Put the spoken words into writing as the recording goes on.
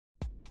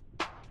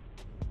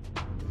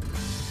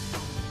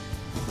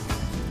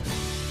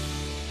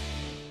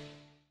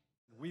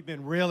We've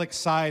been real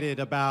excited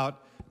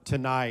about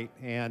tonight,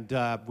 and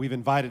we've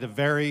invited a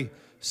very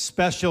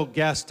special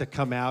guest to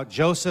come out,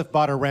 Joseph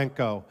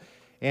Bondarenko.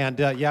 And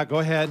yeah, go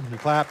ahead and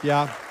clap,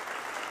 yeah.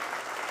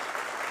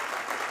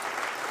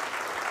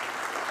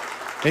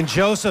 And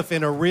Joseph,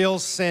 in a real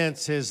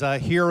sense, is a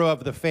hero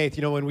of the faith.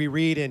 You know, when we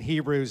read in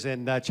Hebrews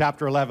in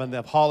chapter 11,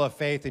 the hall of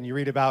faith, and you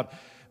read about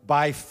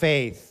by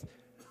faith,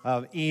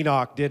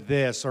 Enoch did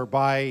this, or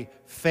by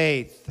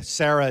faith,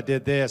 Sarah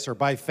did this, or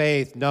by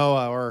faith,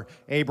 Noah or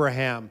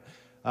Abraham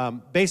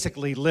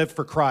basically lived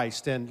for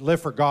Christ and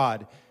lived for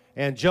God.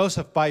 And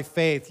Joseph, by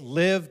faith,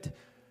 lived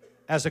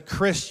as a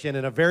Christian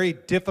in a very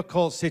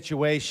difficult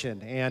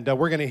situation. And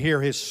we're going to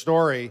hear his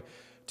story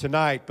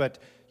tonight. But,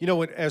 you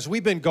know, as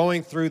we've been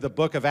going through the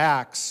book of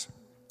Acts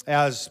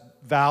as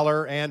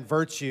valor and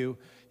virtue,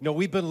 you know,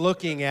 we've been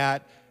looking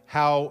at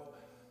how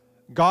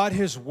God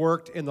has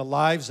worked in the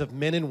lives of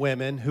men and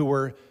women who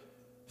were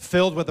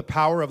filled with the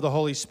power of the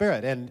Holy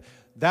Spirit. And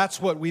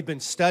that's what we've been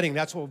studying.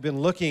 That's what we've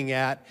been looking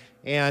at.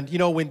 And, you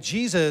know, when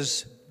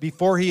Jesus,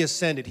 before he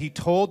ascended, he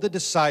told the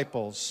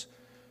disciples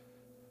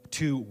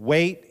to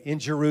wait in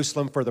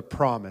Jerusalem for the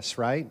promise,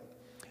 right?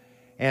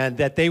 And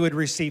that they would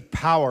receive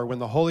power when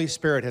the Holy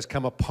Spirit has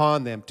come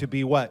upon them to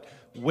be what?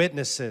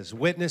 Witnesses.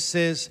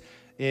 Witnesses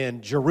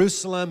in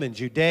Jerusalem, in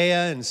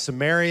Judea, and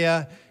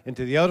Samaria, and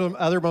to the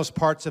othermost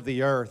parts of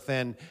the earth.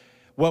 And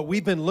what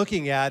we've been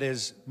looking at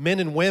is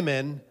men and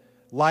women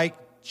like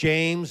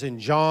James and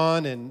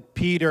John and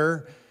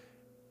Peter,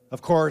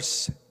 of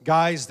course,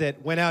 guys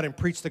that went out and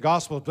preached the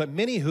gospel, but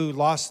many who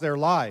lost their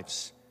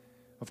lives.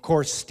 Of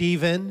course,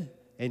 Stephen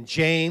and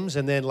James,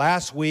 and then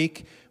last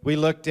week we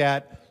looked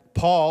at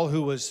Paul,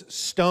 who was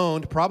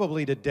stoned,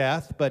 probably to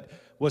death, but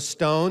was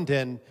stoned,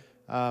 and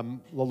the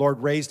Lord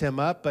raised him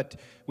up. But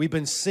we've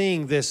been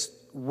seeing this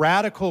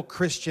radical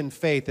Christian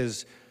faith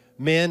as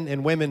men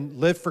and women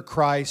live for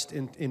Christ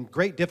in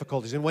great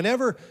difficulties. And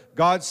whenever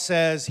God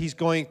says he's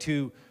going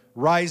to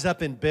rise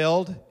up and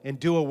build and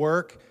do a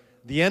work,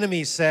 the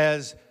enemy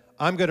says,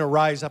 I'm going to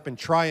rise up and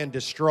try and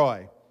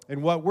destroy.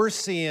 And what we're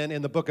seeing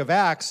in the book of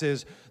Acts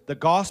is the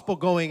gospel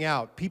going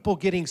out, people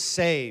getting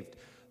saved,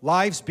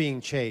 lives being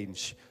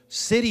changed,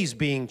 cities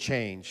being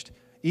changed,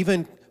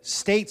 even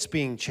states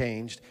being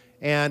changed.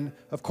 And,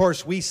 of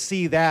course, we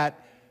see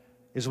that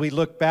as we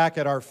look back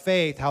at our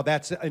faith, how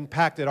that's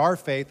impacted our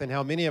faith and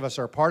how many of us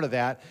are a part of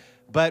that.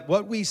 But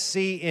what we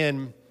see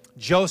in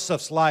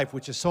Joseph's life,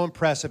 which is so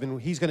impressive, and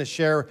he's going to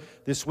share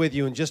this with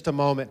you in just a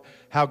moment,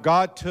 how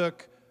God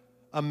took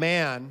a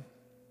man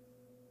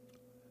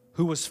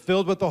who was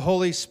filled with the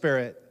Holy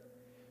Spirit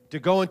to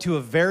go into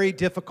a very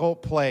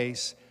difficult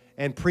place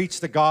and preach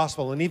the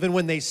gospel. And even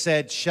when they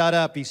said, shut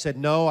up, he said,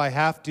 no, I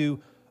have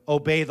to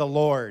obey the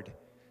Lord.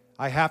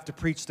 I have to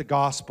preach the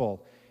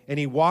gospel. And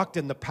he walked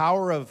in the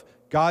power of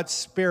God's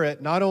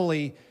Spirit, not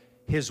only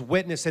his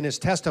witness and his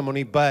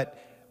testimony, but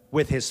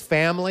with his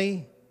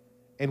family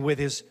and with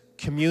his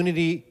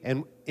community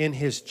and in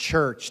his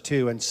church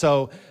too. And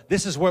so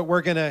this is what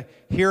we're going to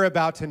hear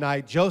about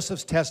tonight,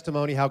 Joseph's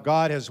testimony, how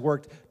God has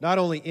worked not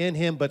only in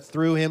him but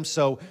through him.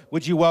 So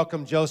would you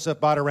welcome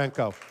Joseph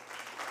Bondarenko?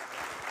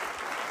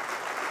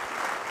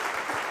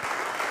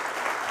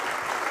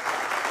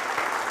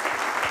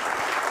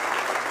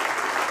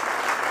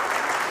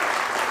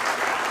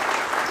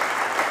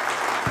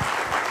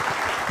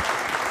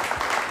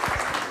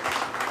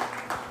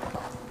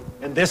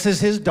 And this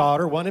is his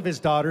daughter, one of his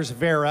daughters,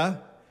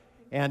 Vera.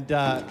 And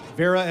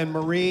Vera and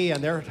Marie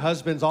and their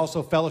husbands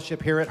also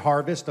fellowship here at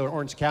Harvest in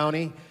Orange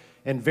County.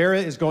 And Vera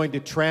is going to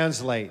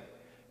translate.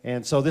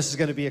 And so this is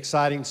going to be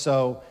exciting.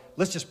 So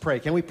let's just pray.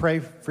 Can we pray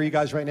for you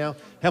guys right now?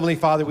 Heavenly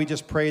Father, we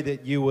just pray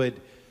that you would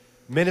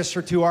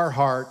minister to our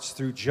hearts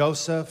through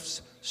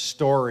Joseph's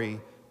story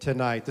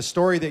tonight. The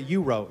story that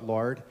you wrote,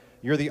 Lord.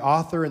 You're the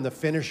author and the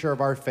finisher of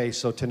our faith.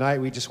 So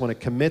tonight we just want to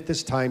commit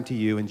this time to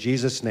you in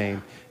Jesus'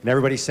 name. And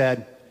everybody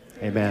said,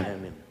 Amen.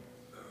 Amen.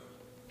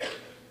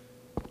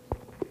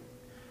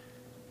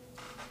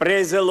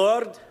 Praise the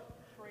Lord.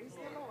 Praise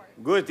the Lord.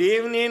 Good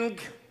evening.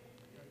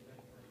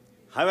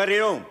 How are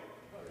you?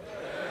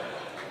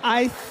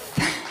 I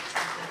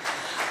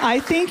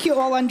think you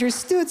all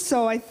understood,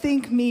 so I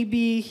think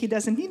maybe he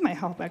doesn't need my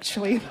help,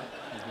 actually.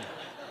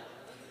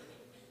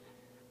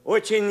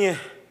 Очень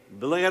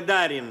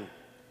благодарен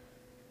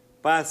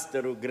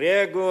пастору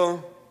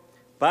Грегу,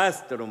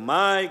 пастору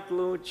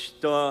Майклу,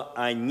 что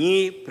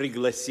они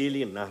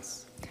пригласили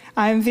нас.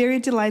 I'm very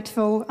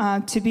delightful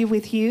to be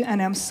with you,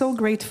 and I'm so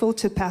grateful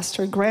to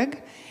Pastor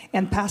Greg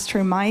and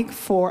Pastor Mike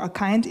for a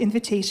kind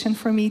invitation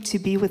for me to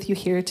be with you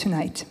here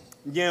tonight.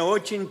 Мне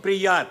очень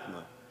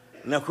приятно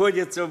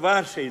находиться в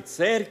вашей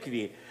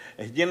церкви,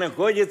 где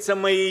находятся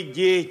мои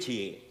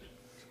дети.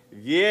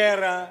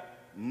 Вера,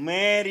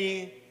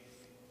 Мэри,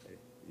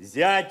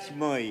 зять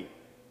мой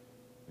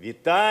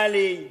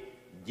Виталий,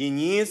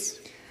 Денис.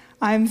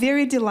 I'm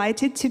very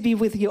delighted to be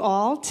with you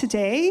all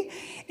today,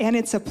 and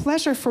it's a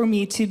pleasure for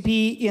me to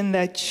be in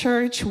the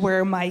church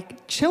where my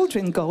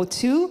children go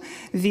to,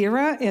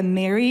 Vera and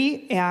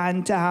Mary,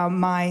 and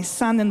my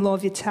son-in-law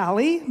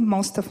Vitaly,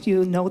 most of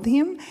you know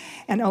him,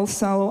 and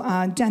also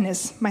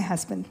Dennis, my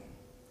husband.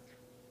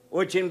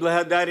 Очень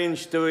благодарен,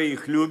 что вы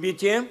их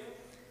любите,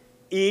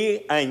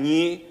 и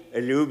они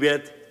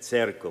любят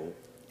церковь.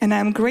 And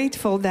I'm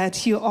grateful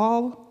that you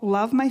all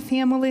love my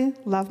family,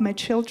 love my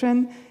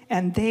children,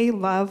 and they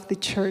love the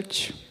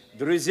church.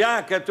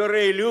 Друзья,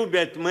 которые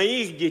любят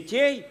моих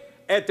детей,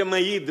 это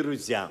мои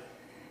друзья.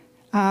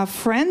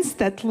 Friends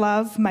that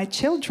love my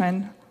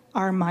children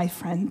are my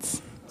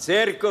friends.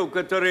 Церковь,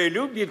 которая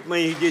любит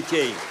моих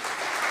детей,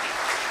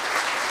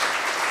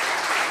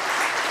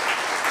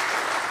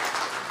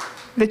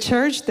 The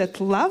church that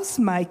loves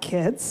my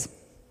kids,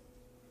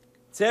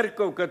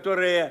 церковь,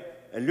 которая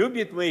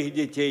любит моих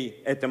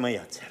детей, это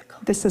моя церковь.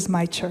 this is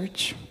my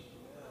church.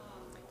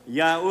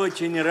 Я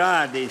очень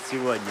рад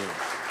сегодня,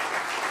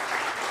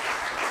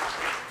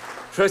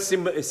 что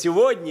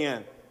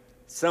сегодня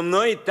со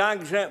мной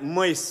также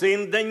мой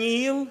сын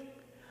Даниил,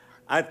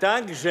 а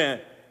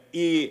также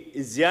и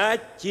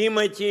зять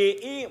Тимоти,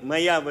 и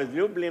моя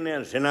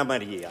возлюбленная жена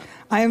Мария.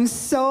 I am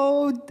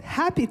so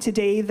happy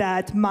today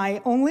that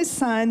my only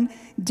son,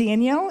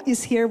 Daniel,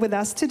 is here with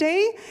us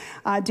today.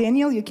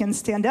 Daniel, you can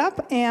stand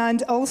up.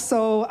 And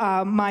also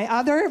my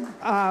other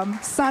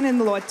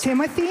son-in-law,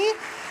 Timothy.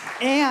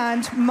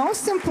 And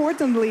most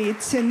importantly,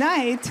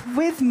 tonight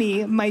with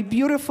me, my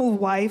beautiful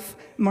wife,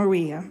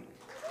 Maria.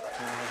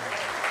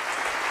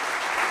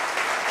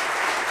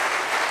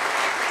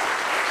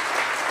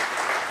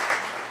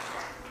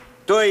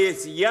 То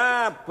есть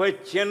я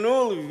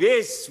подтянул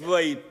весь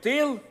свой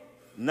тыл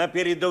на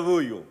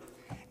передовую.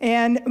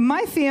 And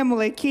my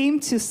family came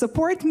to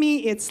support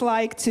me. It's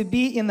like to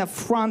be in the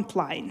front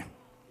line,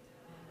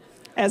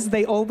 as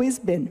they always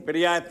been.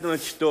 Приятно,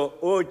 что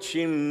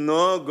очень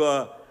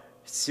много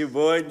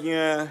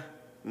сегодня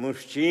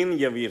мужчин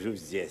я вижу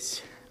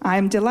здесь.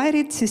 I'm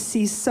delighted to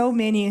see so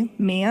many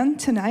men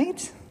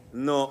tonight.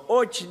 Но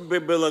очень бы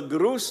было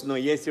грустно,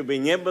 если бы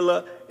не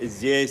было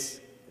здесь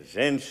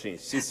женщин,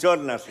 сестер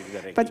наших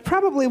дорогих. But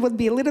probably would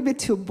be a little bit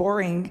too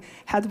boring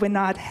had we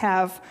not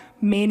have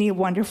many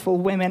wonderful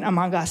women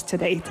among us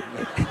today.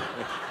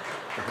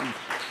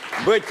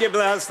 Будьте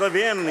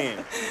благословенны.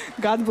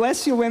 God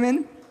bless you,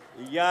 women.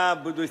 Я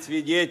буду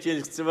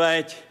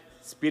свидетельствовать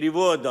с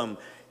переводом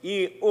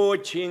и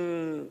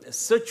очень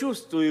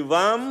сочувствую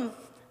вам.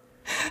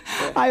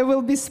 I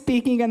will be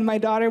speaking and my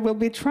daughter will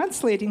be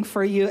translating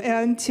for you.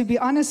 And to be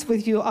honest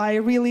with you, I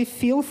really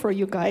feel for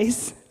you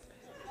guys.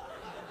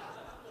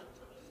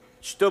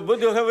 Что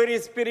буду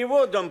говорить с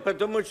переводом,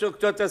 потому что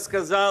кто-то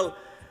сказал,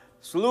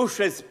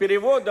 слушать с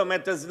переводом,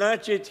 это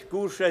значит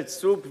кушать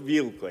суп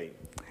вилкой.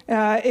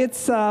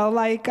 It's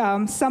like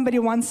somebody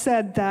once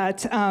said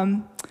that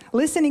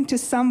listening to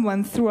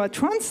someone through a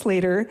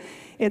translator,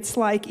 it's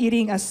like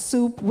eating a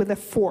soup with a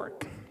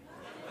fork.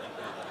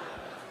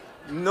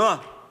 Но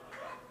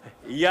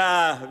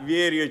я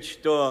верю,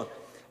 что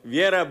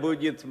Вера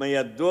будет,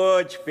 моя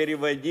дочь,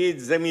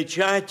 переводить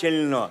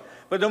замечательно,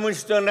 потому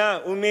что она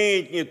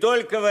умеет не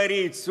только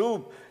варить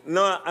суп,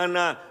 но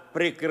она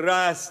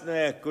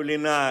прекрасная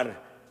кулинар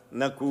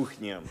на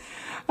кухне.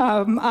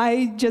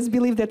 I just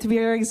believe that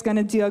Vera is going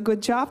to do a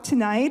good job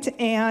tonight,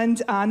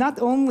 and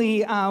not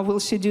only will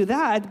she do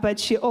that, but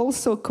she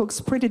also cooks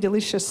pretty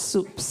delicious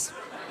soups.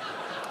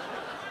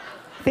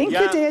 Thank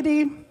you,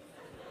 Daddy.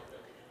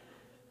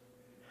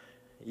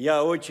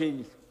 Я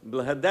очень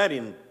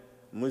благодарен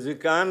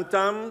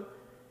музыкантам,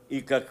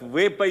 и как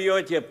вы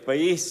поете,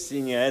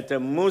 поистине, эта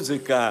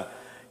музыка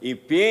и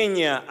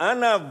пение,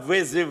 она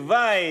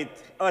вызывает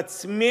от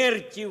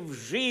смерти в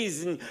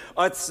жизнь,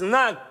 от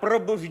сна к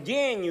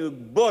пробуждению, к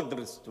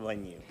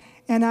бодрствованию.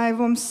 And I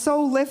am so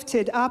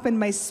lifted up in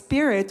my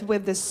spirit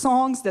with the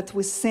songs that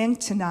we sang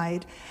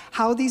tonight,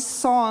 how these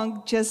songs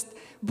just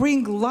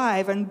bring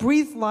life and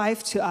breathe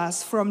life to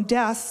us from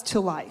death to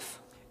life.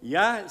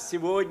 Я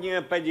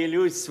сегодня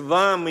поделюсь с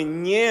вами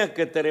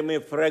некоторыми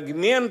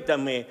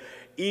фрагментами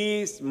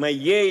из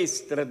моей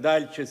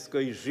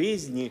страдальческой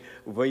жизни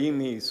во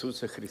имя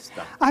Иисуса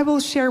Христа. I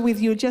will share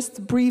with you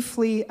just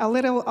briefly a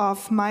little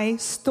of my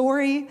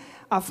story,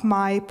 of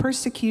my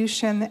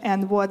persecution,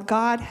 and what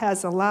God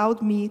has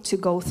allowed me to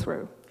go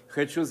through.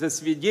 Хочу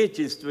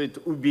засвидетельствовать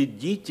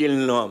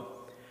убедительно,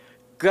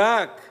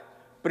 как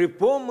при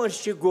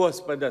помощи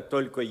Господа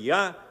только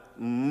я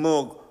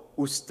мог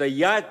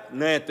устоять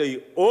на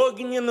этой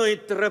огненной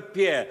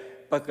тропе,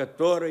 по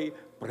которой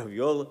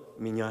провел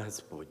меня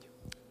Господь.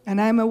 And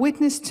I am a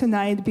witness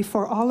tonight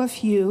before all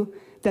of you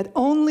that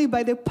only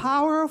by the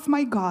power of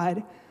my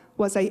God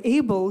was I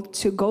able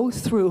to go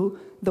through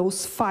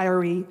those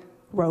fiery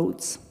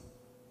roads.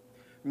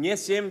 Мне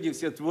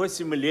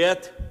 78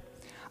 лет.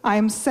 I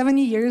am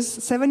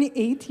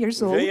 78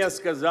 years old. Уже я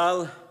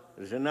сказал,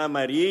 жена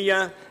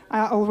Мария.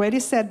 I already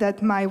said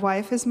that my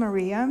wife is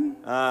Maria.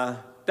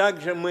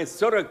 Также мы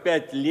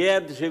 45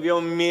 лет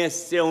живем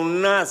вместе. У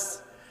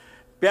нас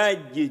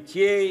 5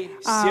 детей,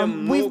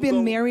 7 We've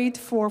been внуков. married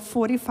for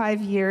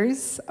 45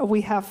 years.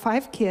 We have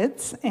 5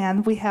 kids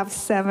and we have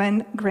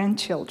 7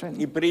 grandchildren.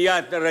 И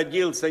приятно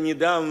родился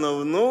недавно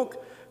внук,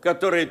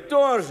 который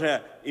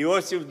тоже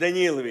Иосиф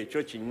Данилович,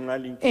 очень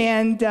маленький.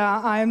 And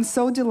I'm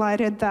so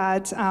delighted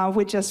that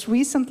we just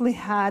recently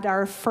had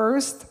our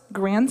first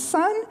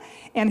grandson,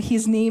 and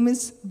his name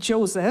is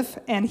Joseph,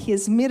 and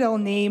his middle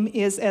name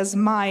is as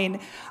mine,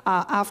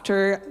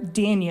 after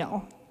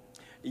Daniel.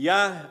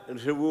 Я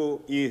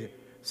живу и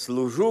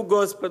служу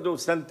Господу в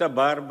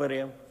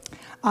Санта-Барбаре.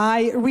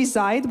 I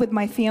reside with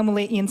my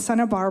family in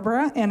Santa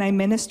Barbara, and I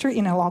minister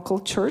in a local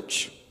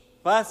church.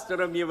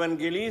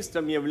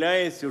 Пастором-евангелистом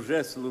являюсь,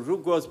 уже служу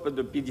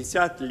Господу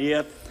 50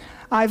 лет.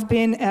 I've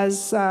been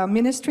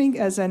ministering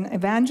as an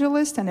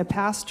evangelist and a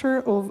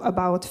pastor of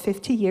about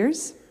 50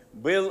 years.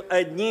 Был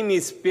одним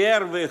из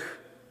первых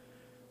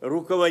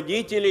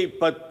руководителей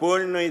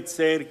подпольной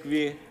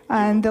церкви.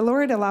 And the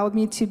Lord allowed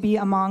me to be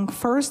among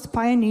first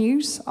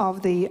pioneers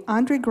of the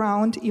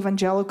underground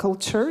evangelical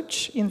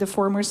church in the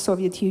former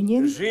Soviet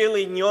Union. Жил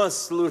и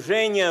нес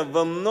служение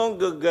во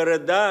многих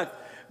городах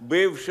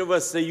бывшего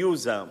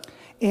Союза.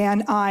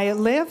 And I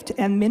lived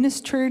and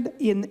ministered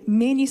in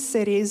many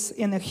cities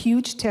in a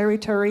huge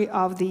territory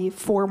of the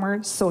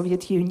former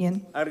Soviet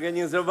Union.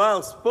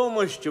 Организовал с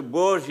помощью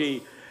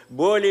Божьей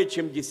более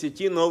чем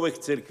 10 новых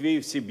церквей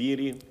в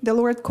Сибири. The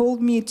Lord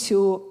called me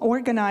to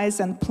organize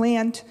and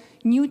plant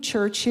new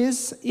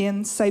churches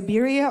in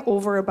Siberia,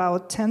 over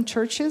about 10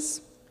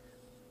 churches.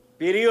 В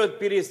период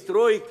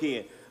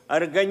перестройки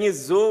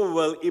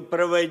организовывал и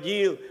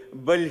проводил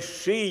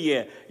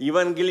большие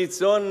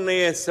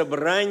евангелиционные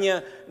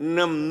собрания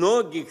на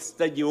многих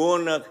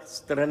стадионах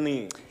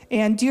страны.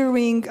 And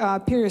during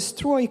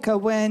perestroika,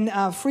 when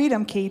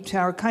freedom came to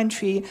our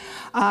country,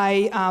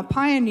 I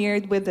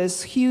pioneered with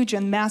this huge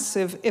and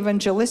massive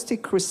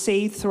evangelistic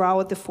crusade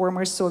throughout the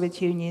former Soviet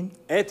Union.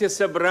 Эти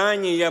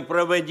собрания я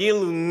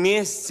проводил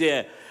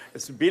вместе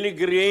с Билли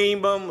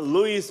Греймом,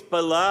 Луис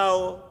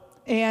Палау.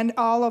 And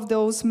all of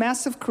those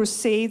massive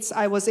crusades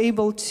I was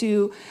able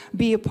to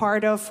be a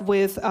part of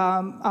with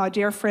our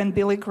dear friend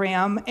Billy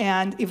Graham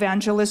and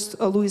evangelist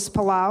Luis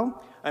Palau.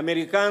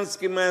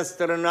 Американскими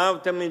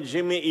астронавтами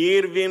Джимми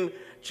Ирвин,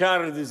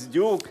 Чарльз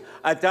Дюк,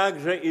 а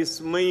также и с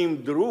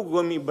моим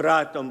другом и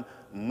братом,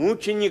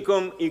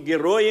 мучеником и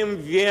героем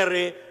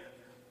веры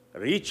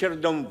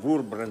Ричардом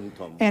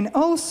Вурбрантом. And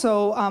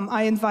also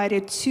I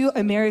invited 2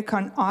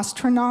 American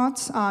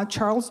astronauts,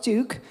 Charles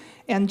Duke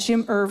and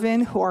Jim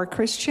Irvin, who are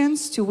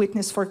Christians, to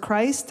witness for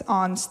Christ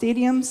on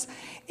stadiums.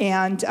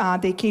 And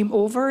they came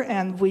over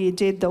and we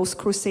did those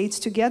crusades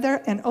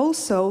together. And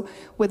also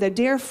with a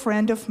dear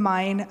friend of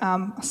mine,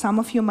 some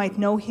of you might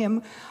know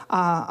him,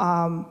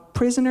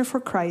 prisoner for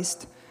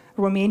Christ,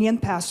 Romanian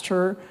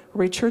pastor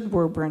Richard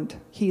Wurbrand.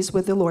 He's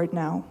with the Lord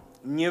now.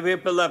 Мне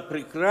выпала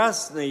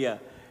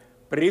прекрасная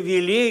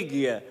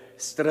привилегия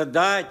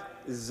страдать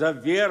за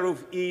веру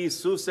в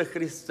Иисуса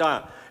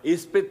Христа,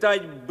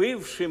 испытать в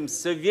бывшем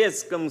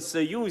Советском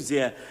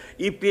Союзе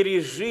и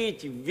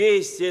пережить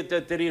весь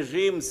этот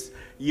режим с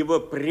его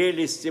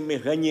прелестями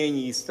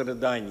гонений и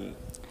страданий.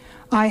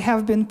 I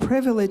have been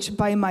privileged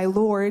by my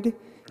Lord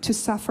to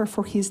suffer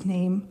for his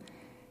name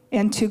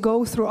and to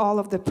go through all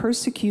of the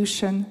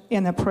persecution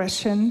and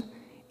oppression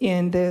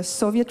in the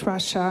Soviet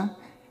Russia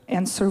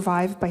and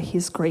survive by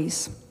his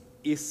grace.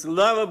 И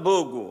слава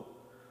Богу,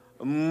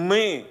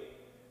 мы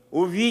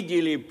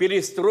увидели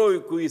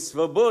перестройку и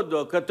свободу,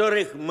 о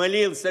которых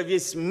молился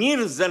весь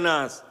мир за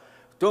нас,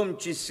 в том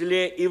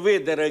числе и вы,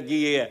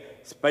 дорогие.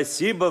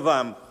 Спасибо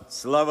вам,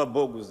 слава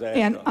Богу за это.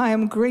 And I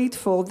am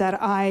grateful that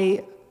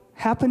I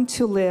happened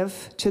to live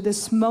to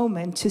this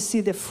moment to see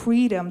the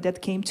freedom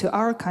that came to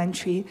our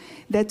country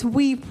that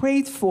we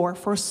prayed for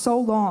so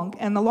long.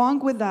 And along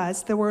with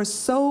us, there were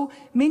so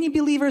many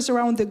believers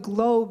around the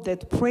globe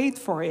that prayed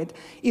for it,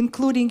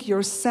 including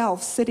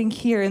yourself sitting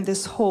here in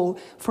this hall,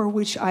 for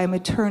which I am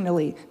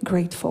eternally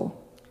grateful.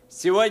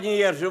 Сегодня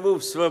я живу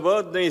в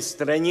свободной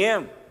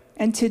стране.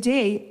 And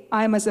today,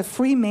 I am as a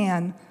free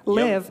man,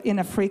 live in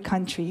a free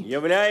country.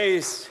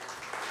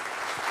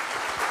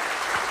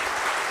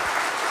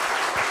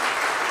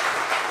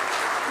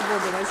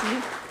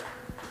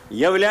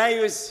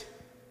 Являюсь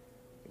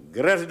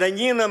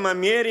гражданином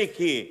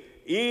Америки,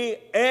 и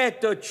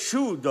это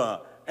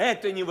чудо,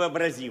 это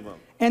невообразимо.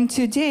 And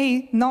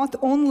today, not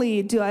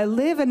only do I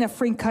live in a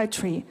free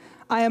country,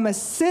 I am a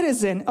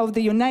citizen of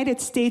the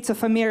United States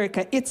of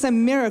America. It's a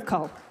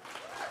miracle.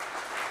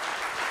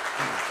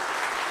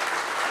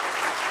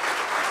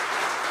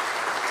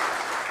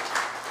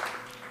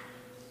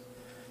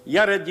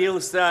 Я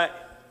родился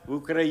в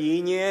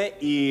Украине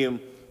и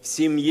в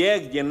семье,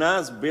 где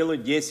нас было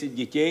 10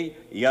 детей,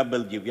 я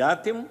был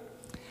 9-м.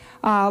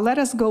 Let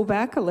us go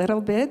back a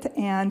little bit.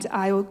 And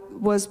I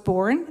was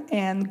born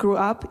and grew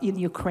up in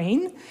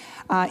Ukraine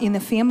in a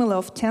family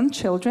of 10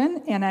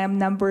 children, and I am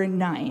number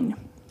 9.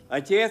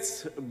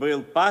 Отец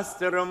был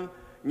пастором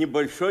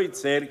небольшой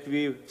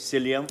церкви в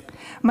селе.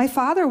 My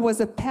father was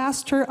a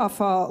pastor of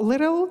a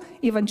little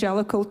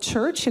evangelical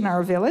church in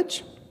our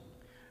village.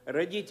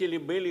 Родители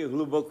были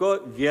глубоко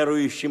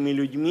верующими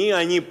людьми,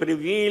 они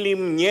привили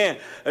мне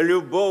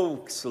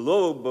любовь к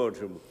Слову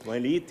Божьему, к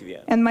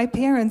молитве. And my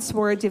parents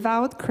were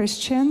devout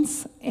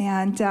Christians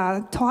and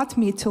taught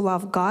me to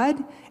love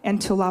God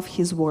and to love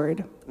His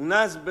Word. У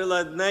нас была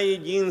одна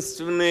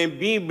единственная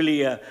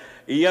Библия,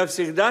 и я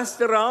всегда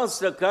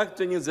старался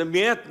как-то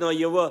незаметно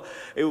его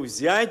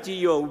взять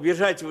ее,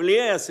 убежать в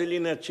лес или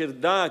на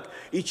чердак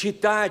и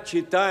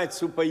читать,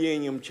 с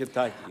упоением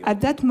читать ее.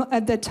 At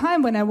that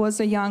time, when I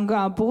was a young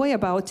boy,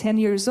 about 10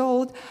 years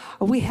old,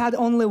 we had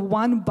only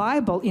one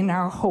Bible in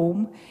our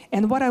home.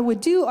 And what I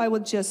would do, I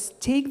would just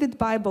take the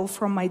Bible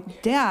from my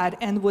dad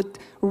and would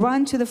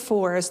run to the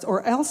forest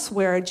or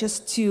elsewhere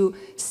just to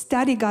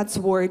study God's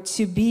Word,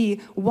 to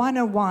be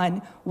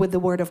one-on-one with the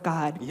Word of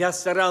God. Я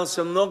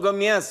старался много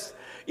мест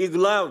и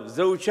глав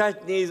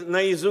заучать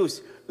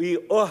наизусть. И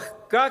ох,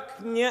 как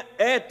мне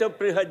это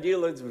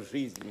пригодилось в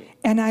жизни.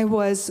 And I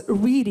was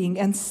reading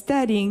and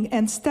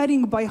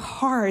studying by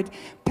heart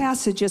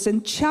passages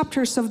and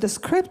chapters of the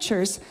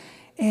scriptures,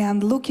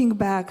 and looking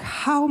back,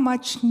 how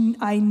much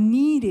I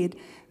needed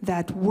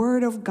that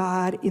Word of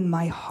God in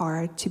my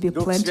heart to be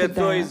Дух planted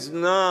Святой there.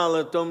 знал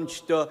о том,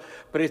 что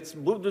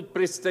будут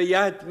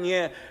предстоять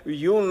мне в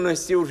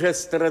юности уже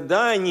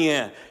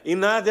страдания, и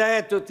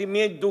надо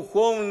иметь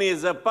духовный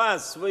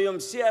запас в своем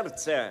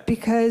сердце.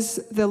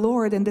 Because the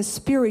Lord and the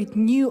Spirit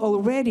knew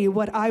already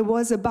what I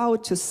was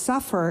about to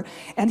suffer,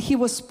 and He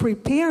was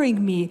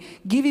preparing me,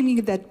 giving me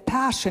that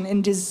passion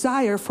and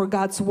desire for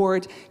God's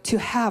Word to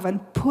have and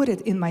put it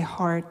in my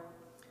heart.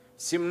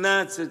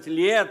 17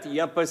 лет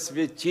я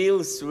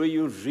посвятил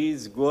свою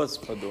жизнь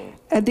Господу.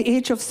 At the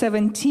age of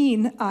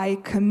 17, I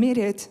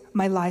committed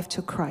my life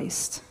to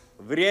Christ.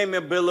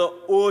 Время было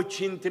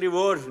очень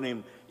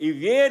тревожным, и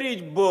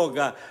верить в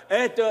Бога –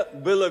 это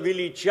было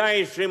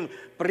величайшим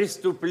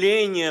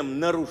преступлением,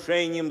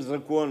 нарушением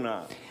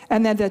закона.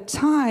 And at that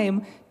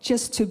time,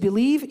 just to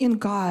believe in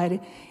God,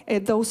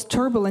 at those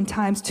turbulent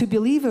times, to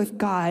believe in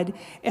God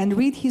and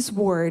read His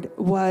Word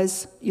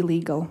was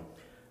illegal.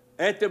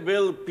 Это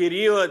был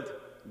период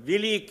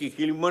великих,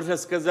 или можно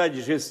сказать,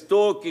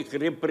 жестоких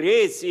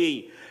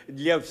репрессий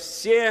для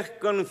всех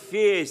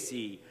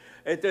конфессий.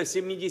 Это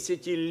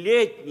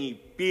 70-летний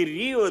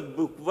период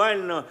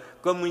буквально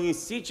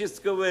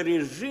коммунистического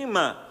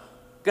режима,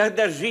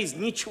 когда жизнь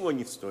ничего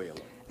не стоила.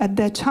 At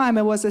that time,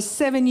 it was a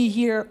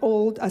 70-year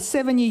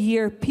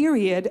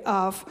period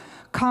of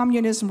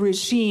communism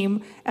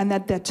regime, and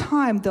at that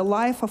time, the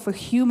life of a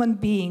human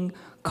being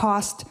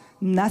cost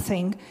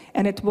nothing,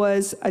 and it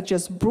was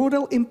just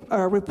brutal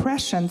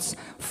repressions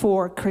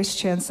for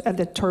Christians at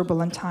the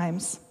turbulent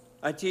times.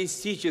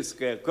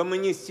 Атеистическая,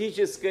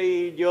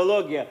 коммунистическая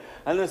идеология,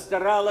 она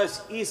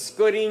старалась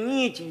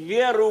искоренить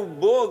веру в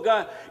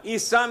Бога и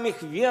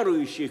самих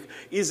верующих,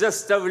 и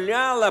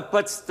заставляла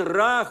под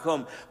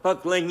страхом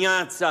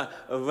поклоняться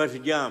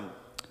вождям.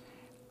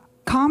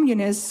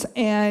 Communist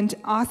and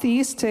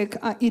atheistic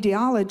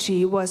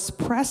ideology was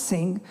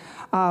pressing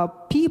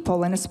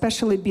people, and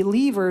especially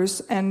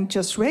believers and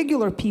just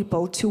regular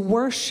people, to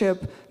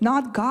worship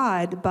not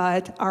God,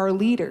 but our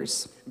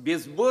leaders.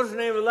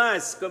 Безбожная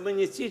власть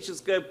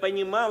коммунистическая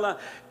понимала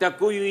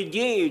такую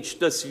идею,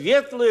 что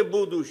светлое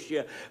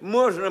будущее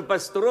можно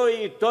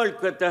построить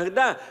только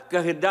тогда,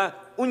 когда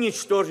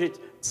уничтожить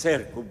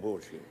Церковь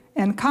Божью.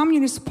 And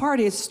Communist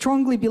parties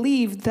strongly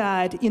believed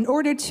that in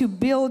order to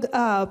build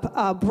up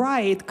a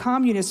bright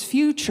communist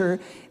future,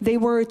 they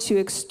were to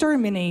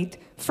exterminate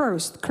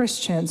first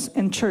Christians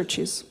and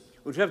churches.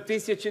 Уже в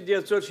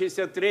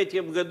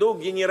 1963 году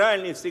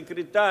генеральный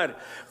секретарь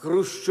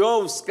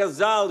Хрущев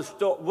сказал,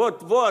 что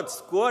вот-вот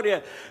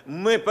вскоре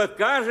мы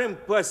покажем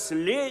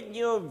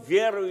последнего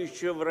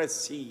верующего в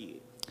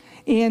России.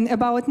 In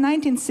about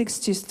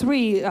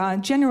 1963,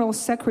 General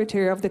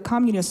Secretary of the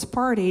Communist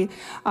Party,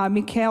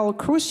 Mikhail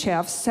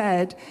Khrushchev,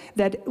 said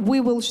that we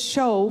will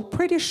show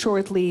pretty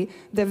shortly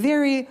the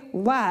very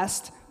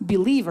last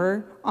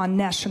believer on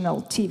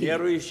national TV.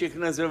 Верующих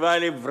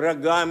называли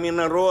врагами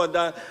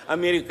народа,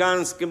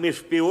 американскими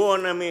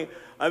шпионами,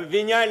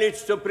 обвиняли,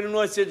 что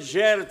приносят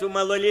жертву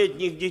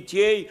малолетних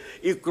детей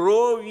и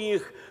кровью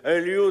их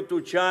льют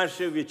у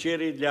чаши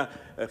вечери для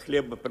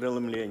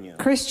хлебопреломления.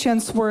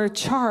 Christians were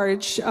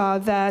charged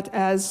that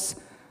as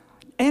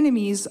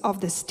enemies of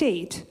the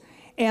state,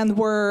 and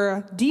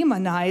were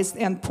demonized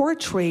and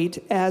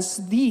portrayed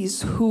as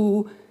these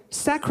who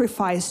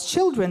sacrifice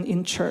children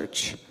in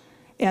church.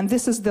 And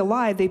this is the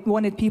lie they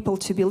wanted people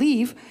to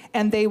believe,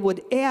 and they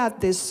would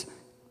add this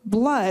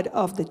blood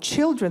of the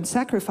children,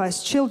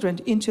 sacrificed children,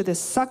 into the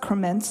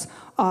sacraments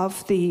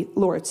of the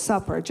Lord's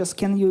Supper. Just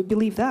can you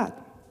believe that?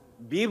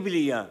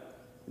 Библия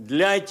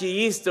для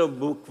атеистов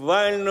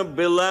буквально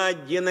была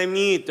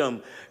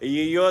динамитом.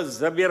 Ее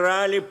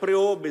забирали при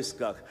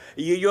обысках,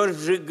 ее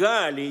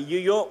сжигали,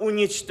 ее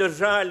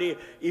уничтожали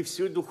и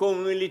всю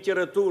духовную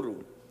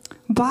литературу.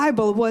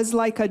 Bible was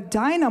like a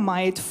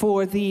dynamite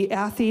for the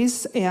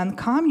atheists and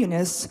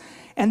communists,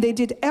 and they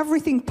did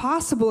everything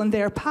possible in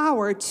their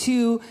power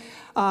to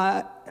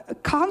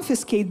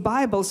confiscate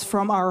Bibles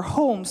from our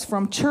homes,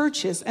 from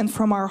churches, and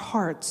from our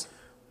hearts.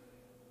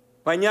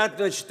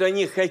 Понятно, что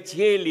они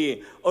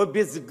хотели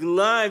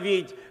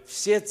обезглавить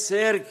все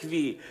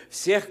церкви,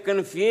 всех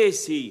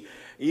конфессий.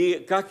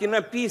 И, как и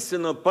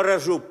написано,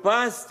 поражу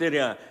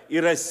пастыря, и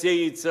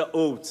рассеются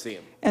овцы.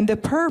 And the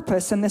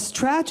purpose and the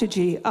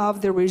strategy of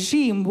the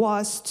regime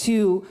was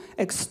to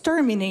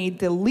exterminate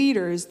the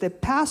leaders, the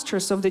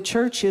pastors of the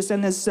churches.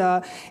 And as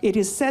it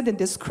is said in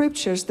the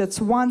scriptures, that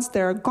once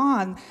they're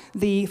gone,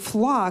 the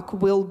flock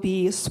will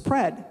be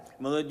spread.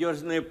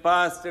 Молодежные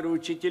пасторы,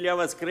 учителя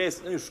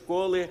воскресной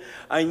школы,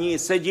 они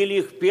садили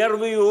их в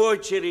первую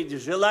очередь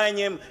с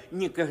желанием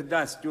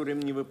никогда с тюрем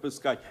не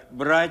выпускать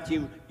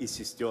братьев и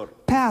сестер.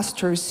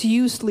 Pastors,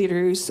 youth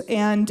leaders,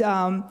 and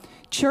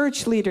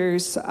church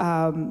leaders,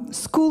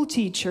 school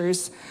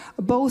teachers,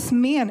 both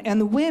men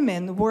and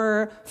women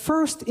were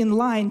first in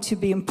line to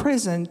be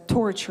imprisoned,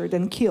 tortured,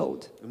 and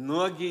killed.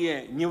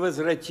 Многие не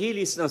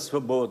возвратились на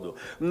свободу.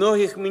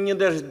 Многих мы не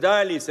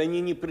дождались. Они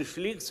не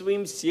пришли к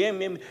своим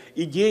семьям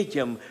и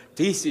детям.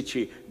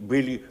 Тысячи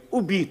были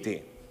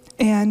убиты.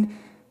 And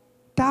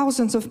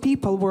thousands of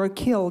people were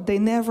killed. They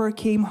never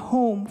came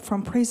home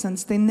from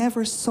prisons. They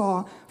never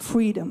saw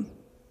freedom.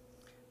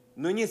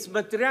 Но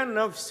несмотря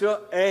на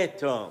все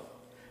это,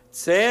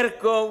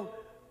 церковь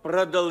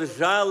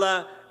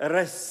продолжала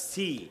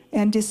расти.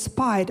 And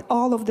despite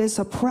all of these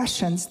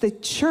oppressions, the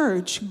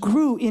church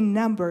grew in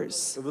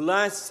numbers.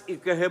 Власть и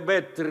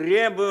КГБ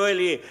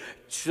требовали,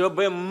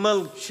 чтобы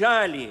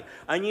молчали.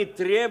 Они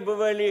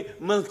требовали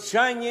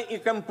молчания и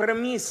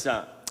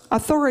компромисса.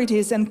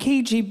 Authorities and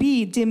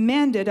KGB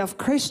demanded of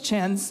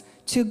Christians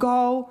to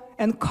go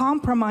and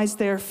compromise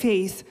their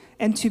faith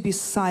and to be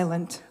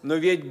silent. Но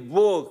ведь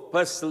Бог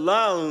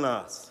послал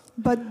нас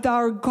But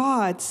our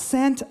God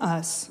sent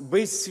us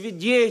быть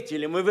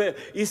свидетелем и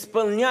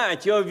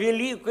исполнять Его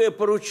великое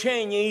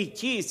поручение,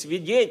 идти,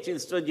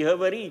 свидетельствовать,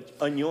 говорить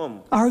о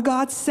Нем. Our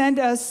God sent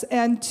us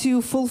and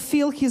to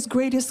fulfill His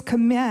greatest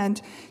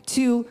command,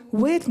 to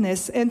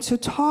witness and to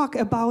talk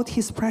about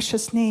His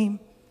precious name.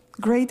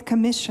 Great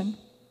Commission.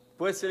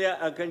 После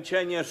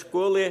окончания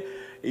школы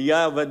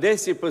я в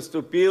Одессе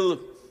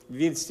поступил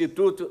в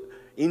Институт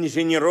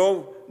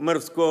инженеров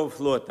морского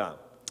флота.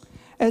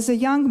 As a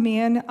young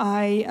man,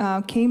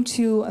 I came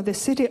to the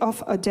city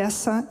of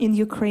Odessa in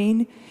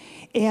Ukraine,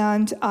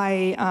 and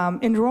I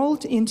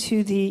enrolled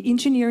into the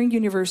Engineering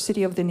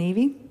University of the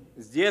Navy.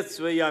 С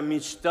детства я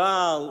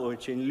мечтал,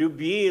 очень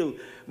любил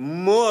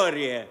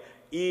море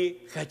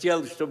и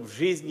хотел, чтобы в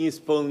жизни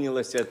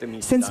исполнилась эта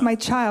мечта. Since my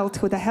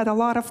childhood, I had a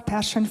lot of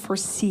passion for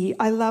sea.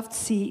 I loved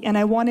sea, and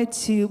I wanted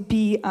to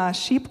be a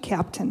ship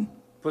captain.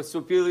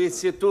 Поступил в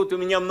институт, у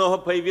меня много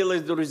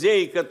появилось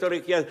друзей,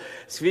 которых я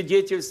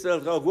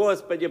свидетельствовал о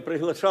Господе,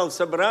 приглашал в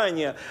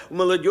собрания, в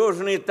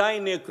молодежные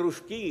тайные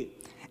кружки.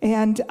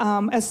 And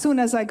as soon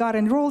as I got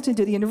enrolled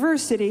into the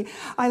university,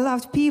 I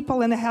loved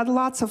people and I had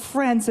lots of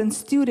friends and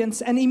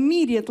students, and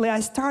immediately I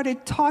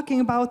started talking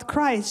about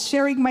Christ,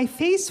 sharing my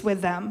faith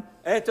with them.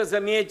 Это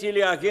заметили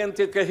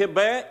агенты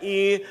КГБ,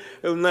 и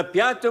на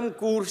 5-м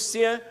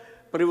курсе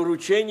при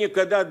вручении,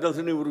 когда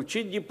должны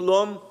вручить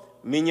диплом,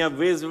 меня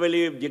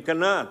вызвали в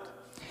деканат.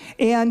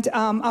 And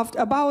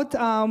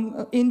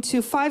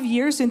into 5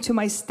 years into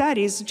my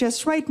studies,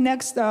 just right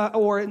next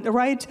or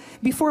right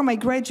before my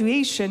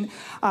graduation,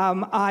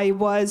 I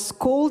was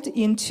called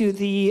into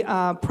the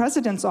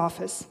president's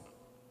office.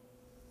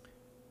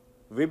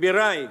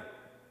 Выбирай,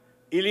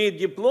 или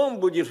диплом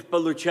будешь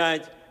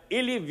получать,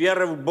 или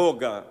вера в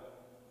Бога.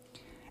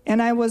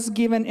 And I was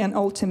given an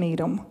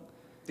ultimatum.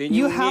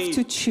 You have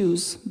to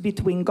choose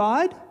between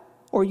God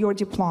or your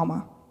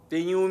diploma.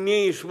 Ты не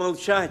умеешь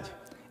молчать.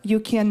 You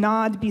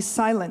cannot be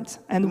silent,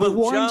 and we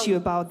warned you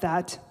about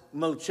that.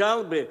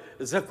 Молчал бы,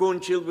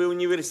 закончил бы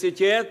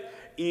университет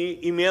и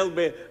имел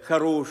бы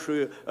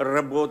хорошую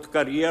работу,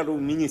 карьеру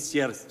в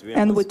министерстве.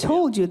 And we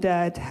told you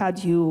that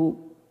had you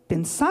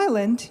been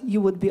silent,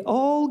 you would be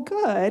all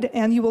good,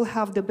 and you will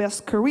have the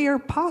best career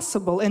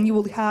possible, and you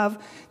will have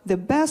the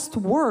best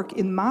work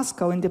in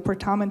Moscow in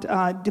Department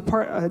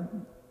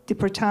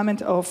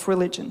of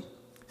Religion.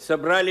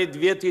 Собрали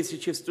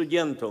 2000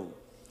 студентов.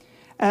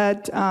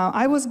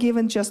 I was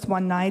given just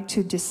one night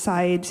to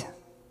decide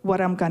what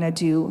I'm going to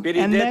do.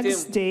 And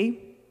next day,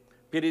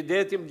 перед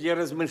этим для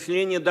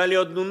размышления дали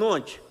одну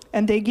ночь.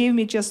 And they gave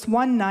me just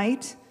one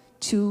night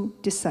to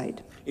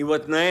decide. И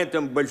вот на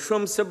этом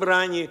большом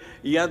собрании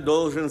я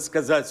должен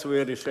сказать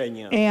свое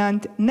решение.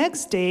 And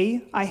next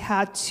day, I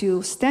had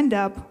to stand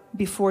up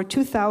before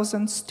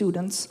 2,000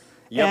 students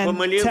and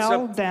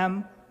tell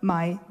them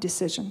my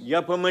decision.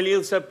 Я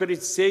помолился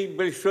перед всей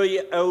большой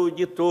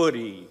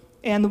аудиторией.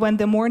 And when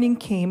the morning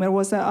came, it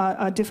was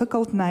a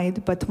difficult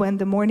night, but when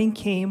the morning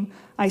came,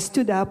 I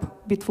stood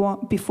up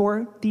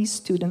before these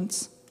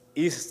students.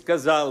 И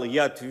сказал,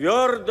 я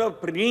твердо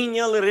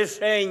принял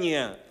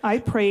решение. I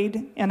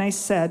prayed and I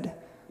said,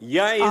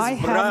 I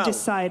have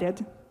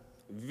decided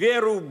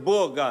веру в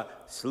Бога,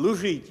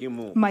 служить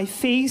Ему. My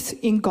faith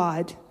in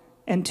God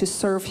and to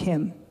serve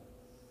Him.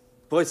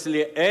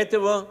 После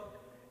этого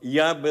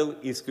я был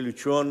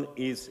исключен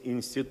из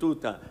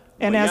института.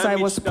 And as I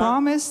Моя was мечта-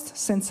 promised,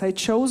 since I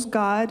chose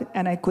God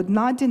and I could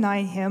not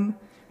deny Him,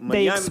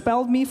 they Моя-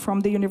 expelled me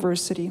from the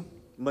university.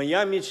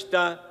 Моя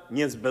мечта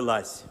не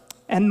сбылась.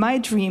 And my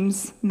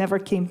dreams never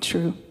came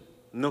true.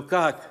 Но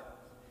как?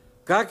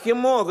 Как я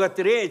мог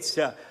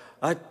отречься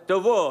от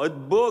того, от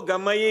Бога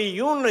моей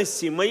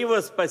юности, моего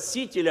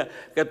Спасителя,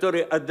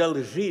 который отдал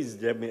жизнь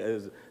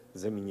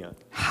за меня?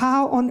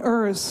 How on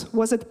earth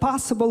was it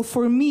possible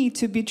for me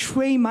to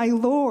betray my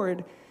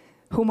Lord,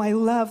 whom I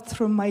loved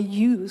from my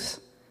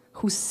youth,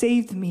 who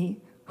saved me,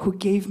 who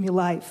gave me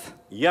life?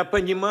 Я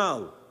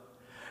понимал,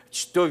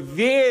 что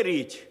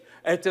верить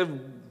 – это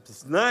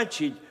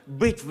значит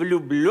быть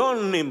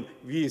влюбленным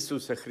в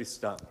Иисуса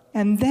Христа.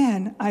 And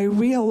then I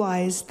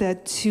realized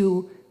that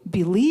to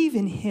believe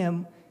in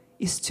Him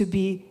is to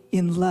be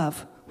in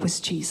love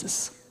with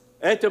Jesus.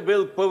 Это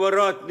был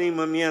поворотный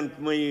момент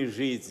в моей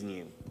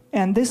жизни.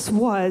 And this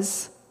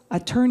was a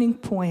turning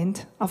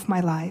point of my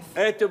life.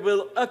 Это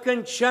был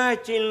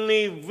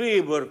окончательный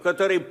выбор,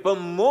 который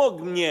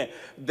помог мне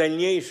в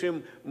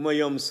дальнейшем в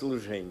моем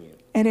служении.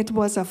 And it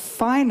was a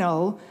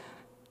final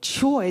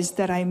choice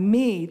that I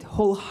made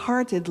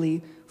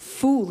wholeheartedly,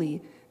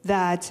 fully,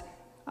 that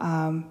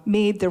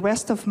made the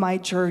rest of my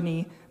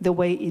journey the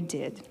way it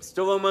did. С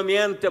того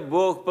момента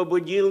Бог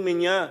побудил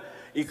меня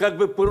и как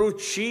бы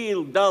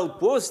поручил, дал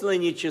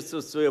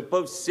посланничество свое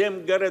по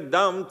всем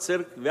городам,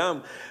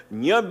 церквям,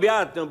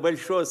 необъятно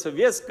Большого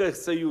Советского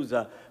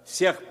Союза,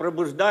 всех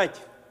пробуждать.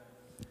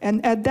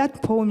 And at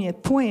that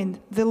point,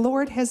 the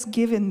Lord has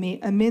given me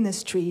a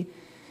ministry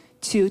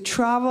to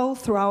travel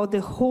throughout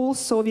the whole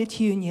Soviet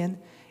Union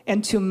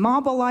and to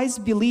mobilize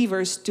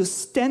believers to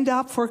stand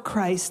up for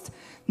Christ,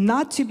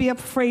 not to be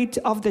afraid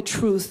of the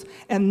truth,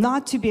 and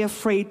not to be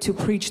afraid to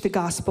preach the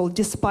gospel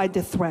despite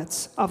the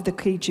threats of the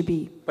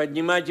KGB.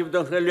 Поднимать и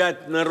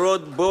вдохновлять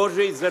народ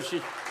Божий,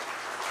 защищать.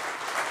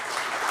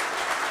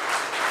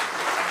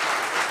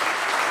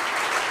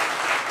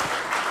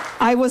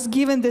 I was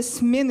given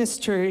this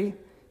ministry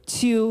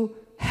to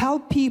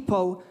help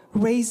people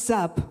raise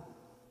up,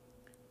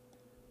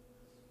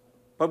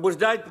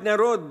 Побуждать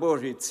народ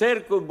Божий,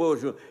 Церковь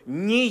Божию,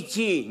 не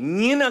идти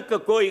ни на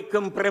какой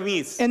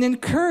компромисс. and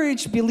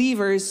encourage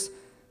believers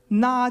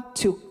not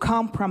to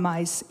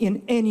compromise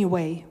in any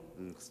way,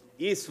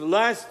 И с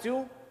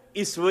властью,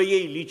 и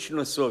своей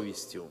личной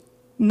совестью.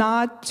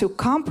 not to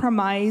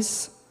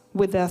compromise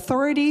with the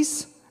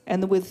authorities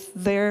and with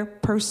their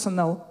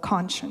personal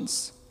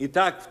conscience.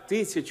 Итак, в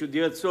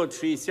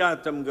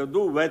 1960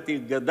 году, в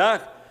этих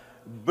годах,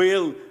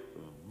 был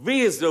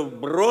вызов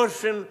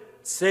брошен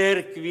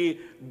Церкви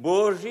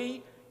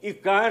Божьей и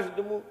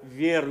каждому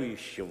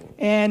верующему.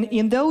 And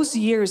in those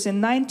years,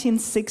 in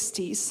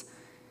 1960s,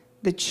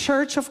 the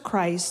Church of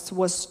Christ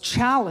was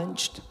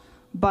challenged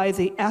by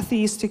the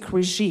atheistic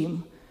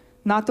regime,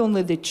 not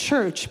only the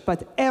church,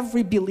 but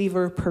every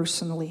believer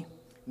personally.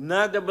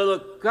 Надо было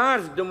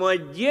каждому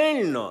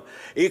отдельно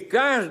и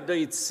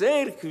каждой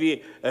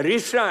церкви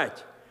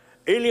решать,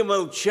 или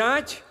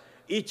молчать,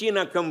 идти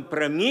на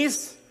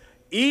компромисс,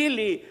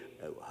 или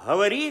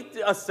говорить,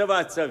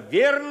 оставаться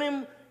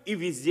верным и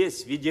везде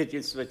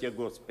свидетельствовать о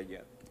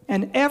Господе.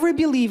 And every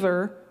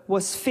believer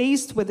was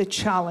faced with a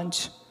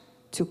challenge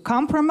to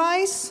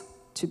compromise,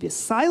 to be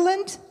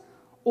silent,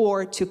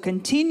 or to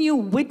continue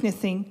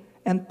witnessing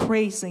and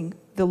praising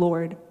the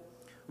Lord.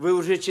 Вы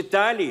уже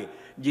читали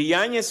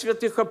Деяния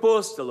святых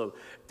апостолов.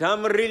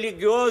 Там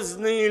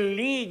религиозные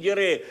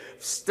лидеры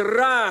в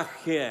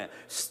страхе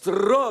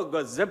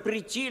строго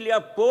запретили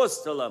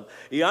апостолам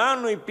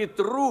Иоанну и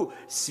Петру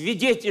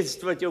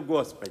свидетельствовать о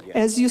Господе.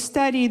 As you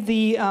study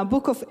the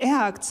book of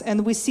Acts,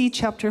 and we see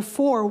chapter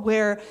 4,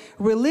 where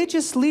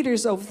religious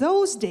leaders of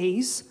those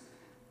days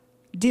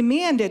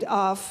demanded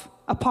of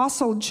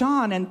Apostle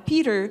John and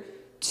Peter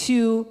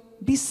to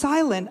be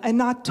silent and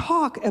not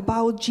talk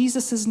about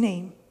Jesus'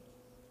 name.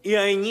 И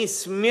они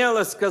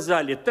смело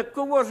сказали: так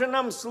кого же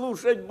нам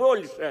слушать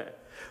больше,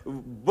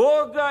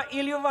 Бога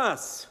или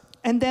вас?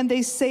 And then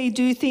they say,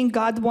 do you think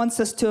God wants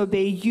us to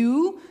obey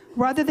you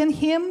rather than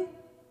Him?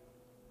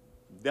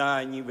 Да,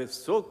 они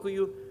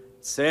высокую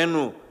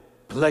цену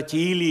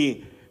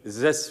платили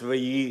за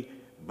свои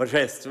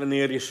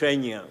божественные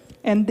решения.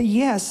 And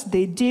yes,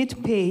 they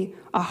did pay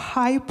a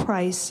high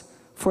price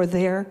for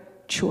their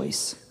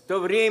choice. В то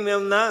время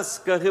у нас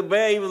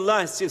КГБ и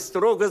власти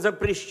строго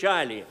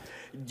запрещали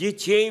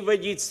детей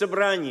водить в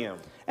собрания.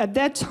 At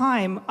that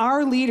time,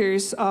 our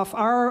leaders of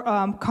our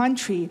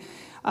country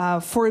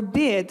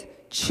forbid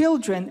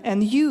children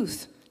and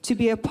youth to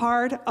be a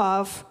part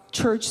of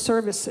church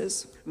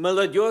services.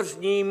 Молодежь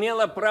не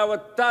имела права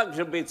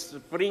также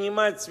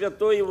принимать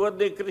святое и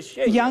водное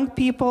крещение. Young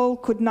people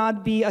could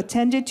not be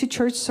attended to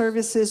church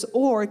services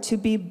or to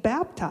be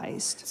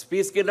baptized.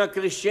 Списки на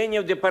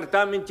крещение в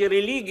департаменте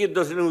религии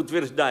должны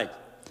утверждать.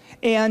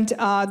 And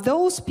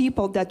those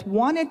people that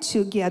wanted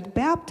to get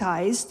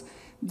baptized,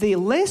 the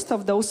list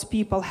of those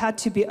people had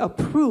to be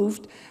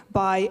approved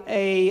by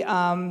a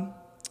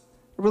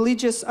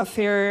religious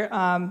affair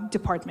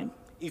department.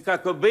 И,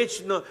 как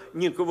обычно,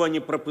 никого не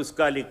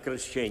пропускали к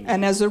крещению.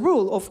 And as a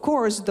rule, of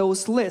course,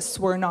 those lists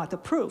were not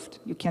approved.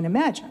 You can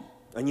imagine.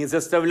 Они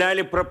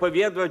заставляли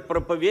проповедовать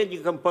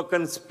проповедникам по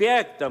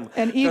конспектам,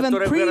 And even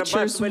которые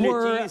preachers вырабатывали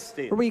were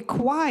атеисты.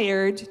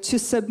 required to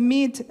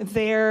submit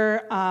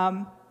their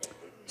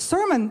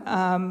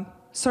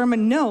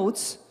sermon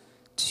notes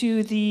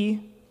to the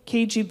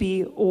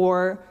KGB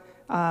or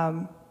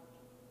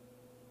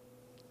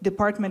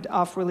Department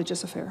of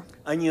Religious Affairs.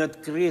 Они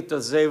открыто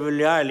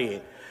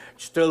заявляли,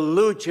 что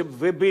лучше бы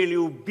вы были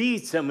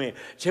убийцами,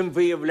 чем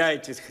вы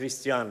являетесь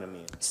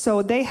христианами.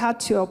 So they had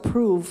to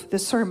approve the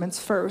sermons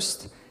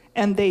first,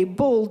 and they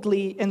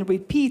boldly and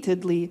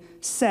repeatedly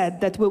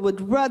said that we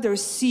would rather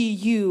see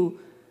you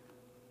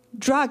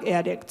drug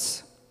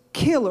addicts,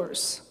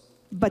 killers,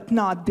 but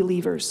not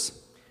believers.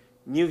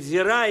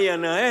 Невзирая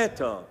на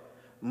это,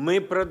 мы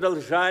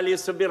продолжали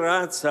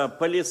собираться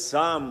по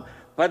лесам,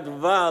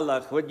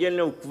 подвалах, в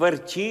отдельных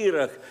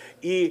квартирах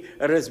и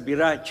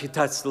разбирать,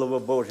 читать Слово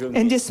Божие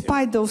And вместе.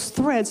 despite those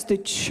threats, the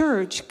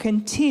church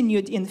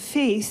continued in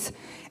faith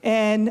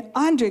and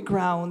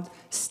underground,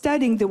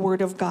 studying the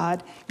Word of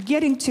God,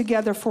 getting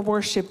together for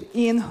worship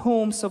in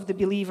homes of the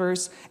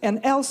believers and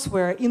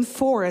elsewhere, in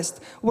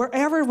forest,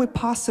 wherever we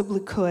possibly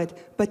could,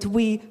 but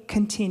we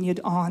continued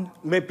on.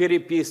 Мы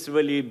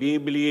переписывали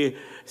Библии,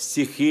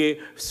 стихи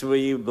в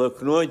свои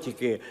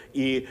блокнотики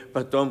и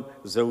потом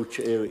We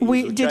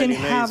изучали didn't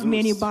have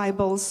many наизусть.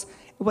 Bibles.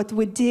 What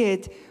we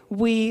did,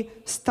 we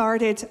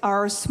started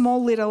our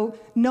small little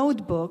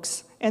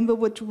notebooks and we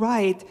would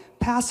write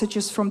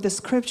passages from the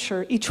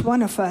scripture, each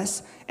one of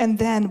us, and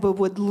then we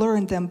would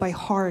learn them by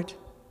heart.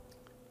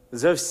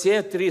 За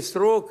все 3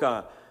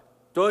 срока,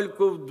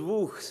 только в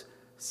 2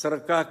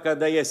 сроках,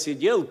 когда я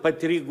сидел, по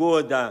 3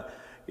 года,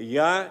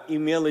 я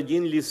имел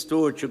 1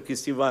 листочек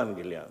из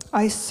Евангелия.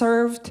 I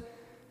served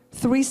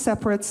 3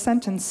 separate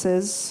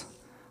sentences,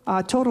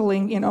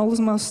 totaling in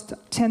almost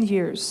 10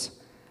 years.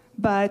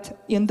 But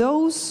in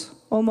those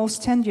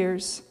almost 10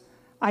 years,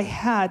 I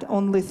had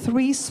only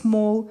 3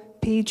 small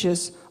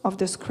pages of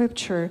the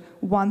scripture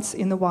once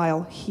in a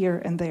while,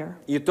 here and there.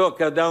 И то,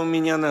 когда у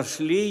меня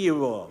нашли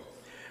его,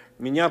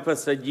 меня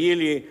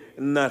посадили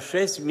на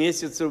 6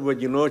 месяцев в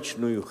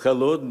одиночную,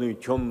 холодную,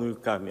 темную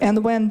камеру. And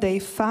when they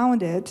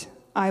found it,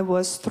 I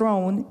was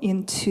thrown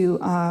into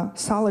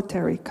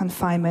solitary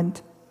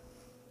confinement.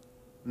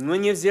 Но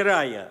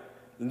невзирая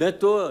на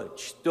то,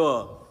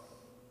 что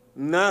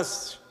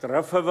нас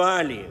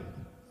штрафовали,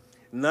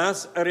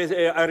 нас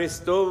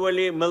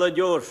арестовывали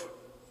молодежь,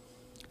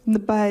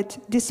 But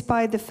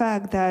despite the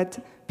fact that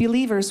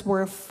believers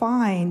were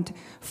fined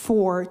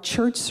for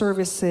church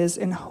services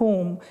in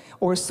home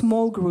or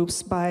small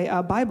groups by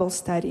Bible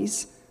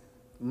studies,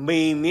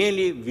 мы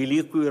имели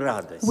великую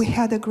радость. we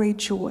had a great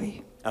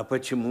joy. А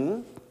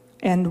почему?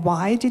 And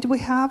why did we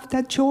have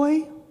that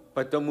joy?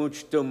 Потому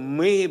что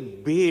мы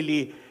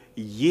были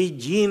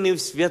едины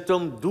в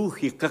Святом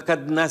Духе, как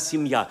одна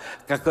семья,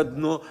 как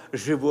одно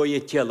живое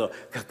тело,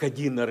 как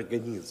один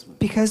организм.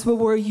 Because we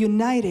were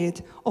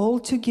united all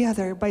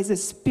together by the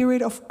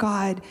Spirit of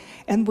God,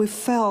 and we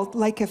felt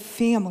like a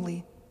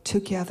family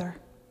together.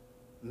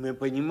 Мы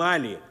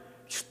понимали,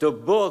 что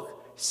Бог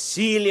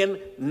силен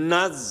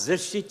нас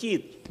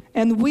защитить.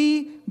 And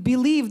we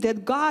believed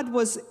that God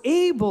was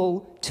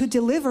able to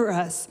deliver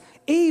us,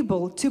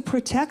 able to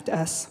protect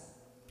us.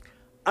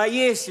 А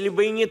если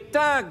бы не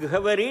так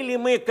говорили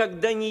мы, как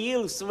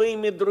Даниил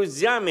своими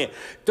друзьями,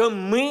 то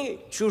мы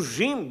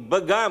чужим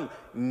богам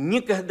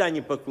никогда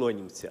не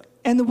поклонимся.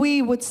 And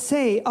we would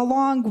say,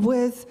 along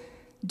with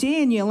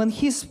Daniel and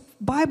his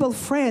Bible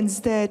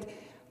friends, that,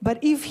 but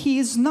if he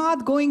is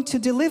not going to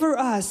deliver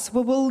us,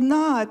 we will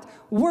not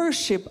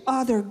worship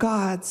other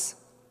gods.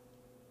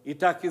 И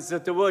так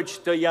из-за того,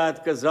 что я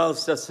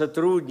отказался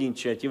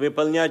сотрудничать и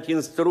выполнять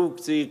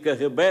инструкции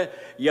КГБ,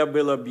 я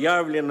был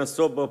объявлен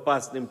особо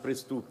опасным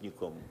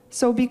преступником.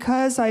 So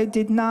because I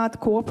did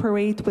not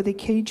cooperate with the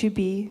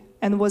KGB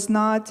and was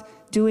not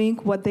doing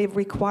what they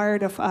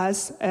required of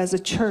us as a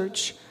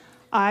church,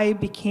 I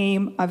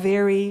became a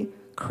very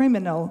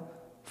criminal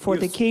for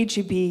the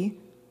KGB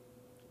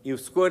И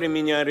вскоре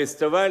меня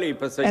арестовали и and an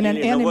посадили на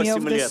enemy of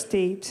 8 the лет.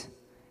 state.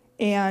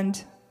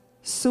 And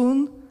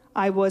soon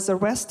I was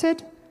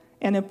arrested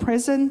and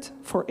imprisoned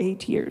for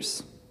 8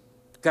 years.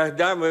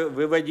 Когда мы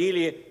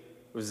выводили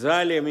в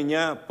зале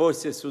меня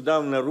после суда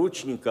в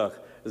наручниках,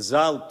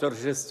 зал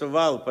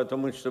торжествовал,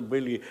 потому что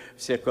были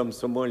все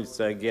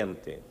комсомольцы,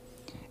 агенты.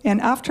 And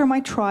after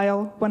my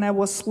trial, when I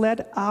was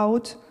led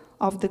out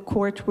of the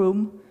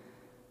courtroom,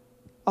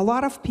 a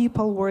lot of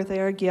people were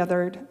there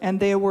gathered, and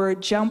they were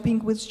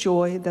jumping with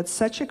joy that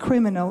such a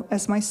criminal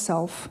as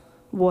myself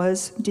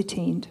was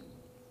detained.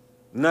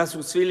 Нас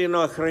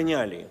усиленно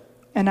охраняли,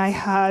 And I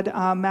had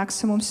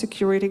maximum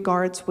security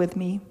guards with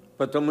me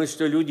потому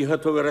что люди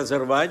готовы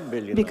разорвать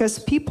были нас. because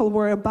people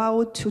were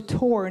about to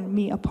torn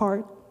me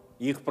apart.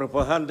 Их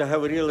пропаганда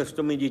говорила,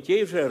 что мы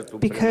детей в жертву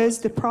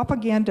Because the приносим.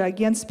 propaganda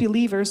against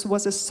believers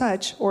was as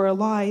such, or a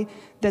lie,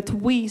 that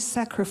we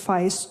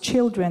sacrificed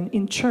children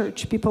in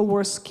church. People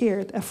were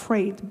scared,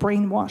 afraid,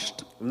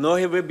 brainwashed.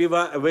 Многие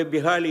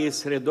выбегали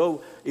из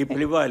рядов и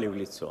плевали в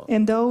лицо.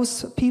 And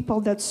those people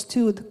that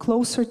stood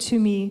closer to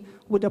me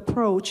would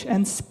approach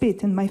and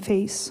spit in my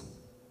face.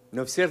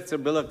 Но в сердце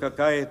была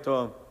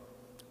какая-то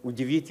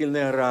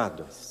удивительная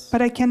радость.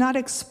 But I cannot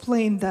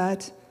explain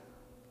that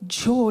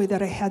joy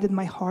that I had in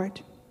my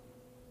heart.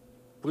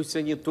 Пусть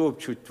они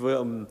топчут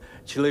твое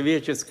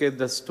человеческое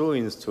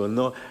достоинство,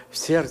 но в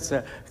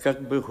сердце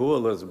как бы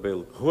голос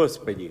был: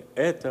 Господи,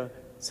 это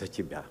за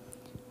Тебя.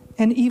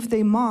 And if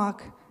they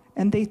mock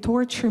and they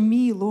torture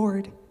me,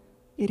 Lord,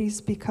 it is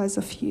because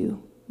of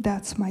you.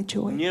 That's my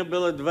joy. Мне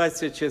было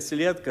 26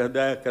 лет,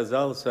 когда я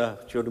оказался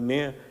в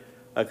тюрьме,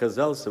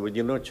 оказался в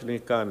одиночной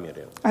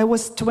камере. I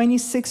was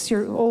 26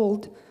 years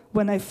old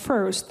when I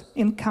first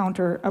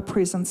encountered a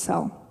prison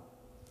cell.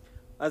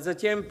 А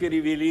затем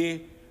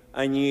перевели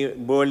они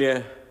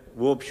более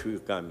в общую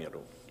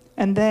камеру.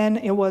 And then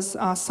it was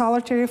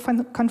solitary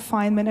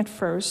confinement at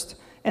first,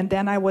 and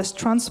then I was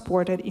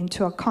transported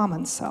into a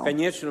common cell.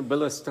 Конечно,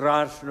 было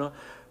страшно,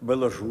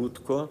 было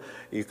жутко,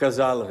 и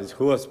казалось: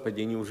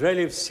 Господи,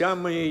 неужели вся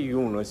моя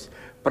юность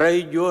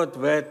пройдет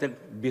в этом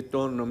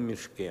бетонном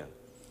мешке?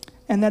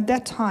 And at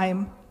that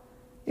time,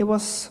 it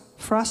was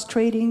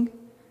frustrating,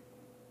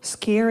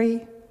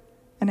 scary,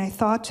 and I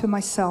thought to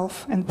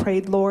myself and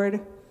prayed, Lord,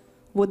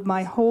 would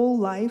my whole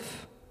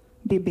life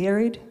be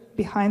buried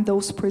behind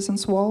those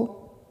prisons'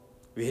 wall?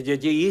 Ведь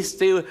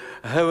атеисты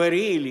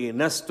говорили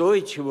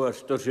настойчиво,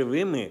 что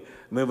живыми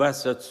мы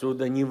вас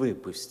отсюда не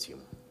выпустим.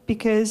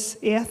 Because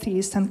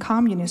atheists and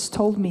communists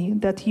told me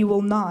that you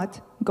will not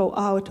go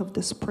out of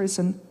this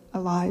prison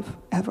alive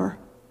ever.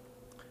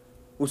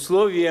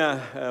 Условия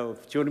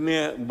в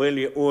тюрьме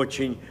были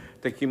очень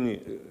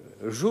такими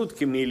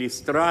жуткими или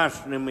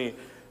страшными,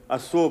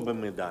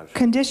 особыми даже.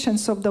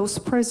 Conditions of those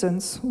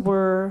prisons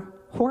were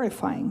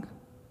horrifying.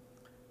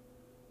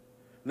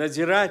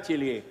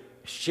 Надзиратели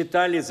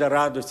считали за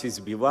радость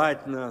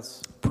избивать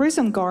нас.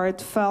 Prison guard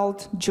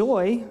felt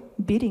joy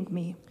beating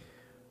me.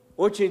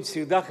 Очень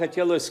всегда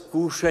хотелось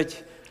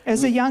кушать.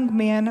 As a young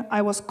man,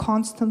 I was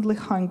constantly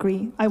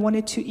hungry. I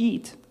wanted to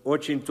eat.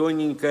 Очень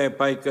тоненькая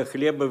пайка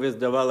хлеба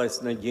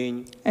выдавалась на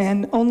день.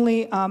 And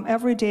only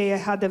every day I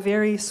had a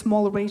very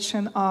small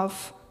ration of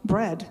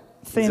bread,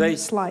 thin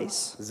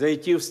slice.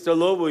 Зайти в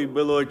столовую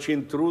было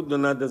очень трудно,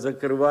 надо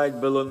закрывать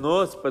было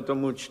нос,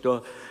 потому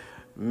что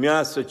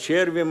мясо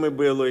червями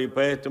было, и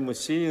поэтому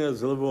сильно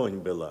зловонь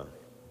была.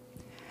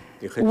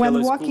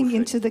 When walking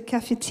into the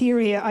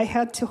cafeteria, I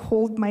had to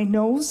hold my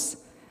nose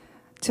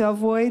to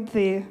avoid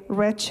the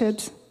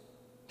wretched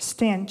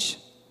stench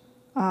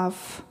of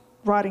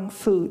rotting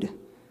food.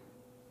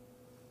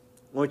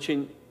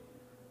 Очень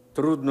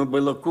трудно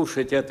было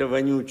кушать эту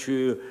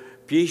вонючую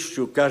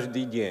пищу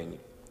каждый день.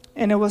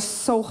 And it was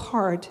so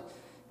hard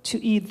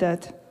to eat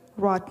that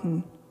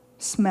rotten,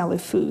 smelly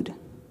food.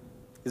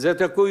 За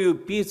такую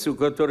пиццу,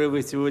 которую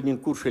вы сегодня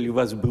кушали,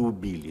 вас бы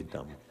убили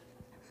там.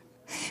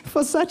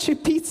 For such a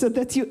pizza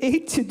that you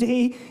ate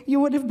today, you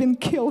would have been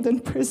killed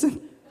in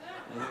prison.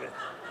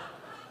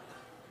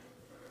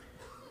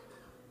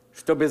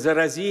 Чтобы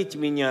заразить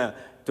меня,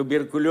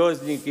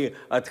 туберкулезники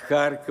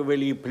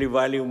отхаркивали и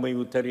плевали в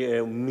мою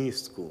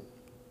миску.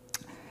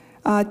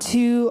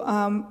 To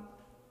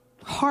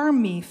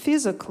harm me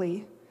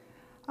physically,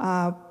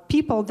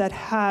 people that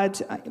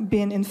had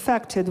been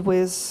infected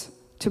with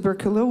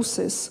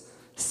tuberculosis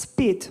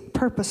spit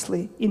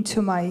purposely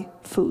into my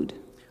food.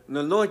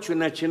 Но ночью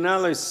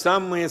начиналось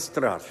самое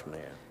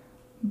страшное.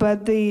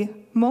 But the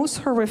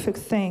most horrific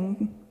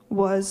thing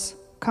was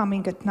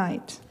coming at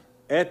night.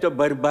 Это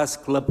борьба с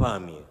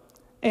клопами.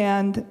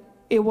 And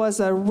it was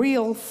a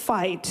real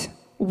fight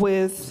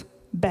with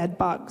bed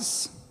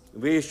bugs.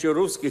 Вы еще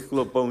русских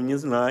клопов не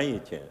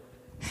знаете.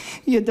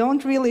 You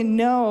don't really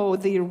know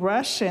the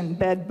Russian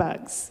bed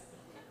bugs.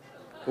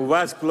 У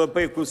вас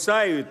клопы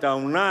кусают, а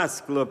у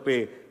нас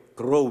клопы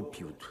кровь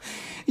пьют.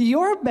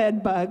 Your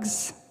bed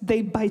bugs,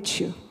 they bite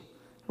you.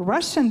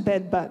 Russian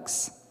bed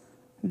bugs,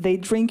 they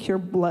drink your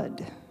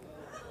blood,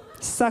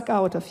 suck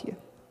out of you.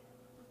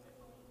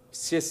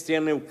 Все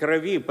стены в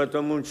крови,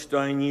 потому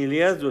что они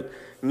лезут,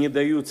 не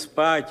дают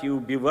спать, и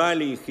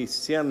убивали их, и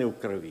стены в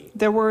крови.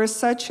 There were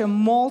such a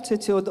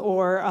multitude,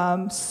 or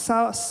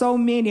so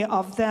many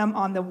of them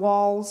on the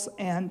walls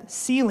and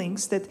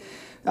ceilings that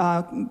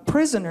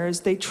prisoners,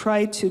 they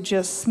tried to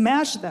just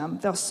smash them.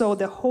 So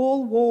the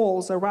whole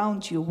walls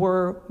around you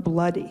were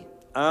bloody.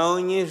 А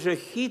они же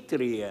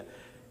хитрые,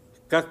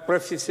 как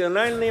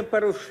профессиональные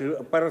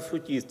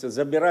парашютисты,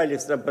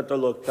 забирались на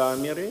потолок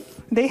камеры.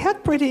 They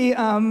had pretty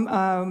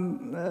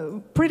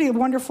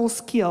wonderful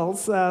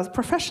skills,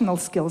 professional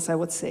skills, I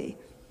would say.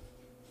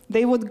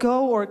 They would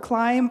go or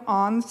climb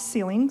on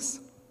ceilings.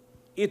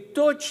 И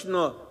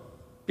точно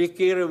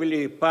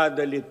пикировали,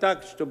 падали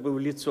так, чтобы в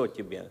лицо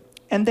тебе.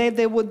 And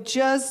they would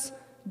just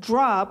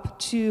drop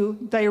to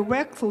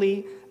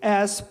directly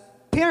as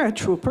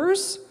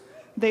paratroopers.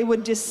 they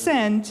would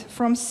descend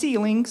from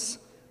ceilings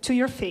to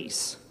your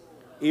face.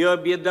 И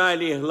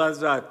объедали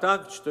глаза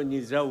так, что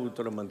нельзя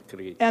утром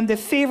открыть. And the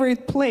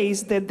favorite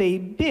place that they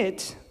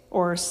bit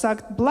or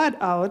sucked blood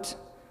out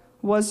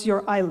was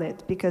your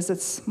eyelid, because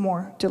it's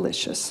more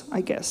delicious,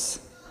 I guess.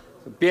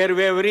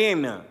 Первое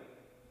время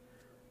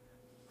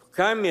в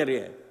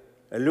камере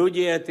люди,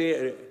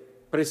 эти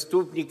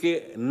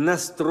преступники,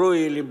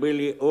 настроили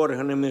были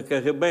органами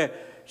КГБ,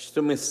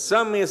 что мы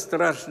самые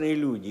страшные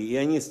люди, и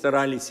они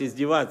старались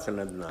издеваться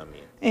над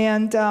нами.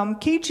 And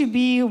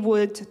KGB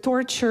would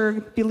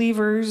torture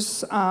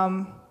believers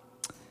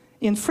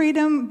in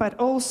freedom, but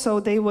also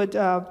they would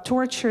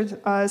torture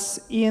us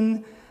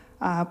in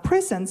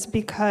prisons,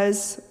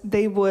 because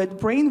they would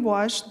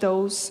brainwash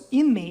those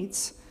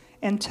inmates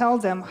and tell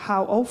them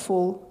how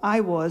awful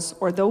I was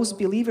or those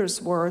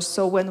believers were.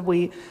 So when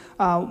we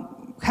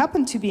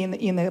happened to be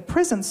in a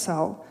prison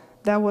cell,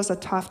 that was a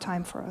tough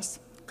time for us.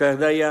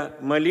 Когда я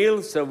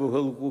молился в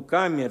уголку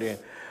камеры,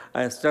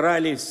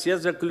 старались все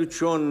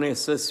заключенные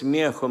со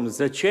смехом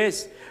за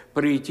честь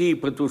прийти и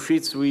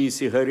потушить свои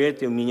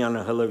сигареты у меня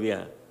на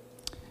голове.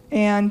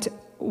 And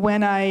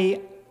when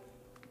I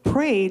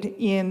prayed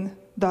in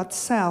that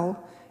cell,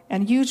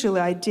 and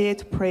usually I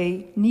did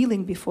pray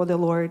kneeling before the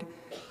Lord,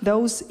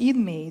 those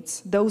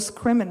inmates, those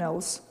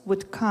criminals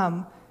would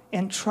come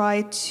and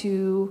try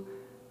to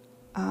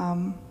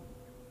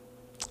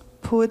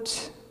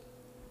put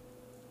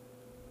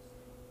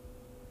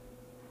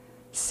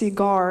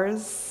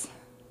cigars,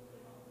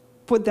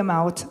 put them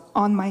out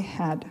on my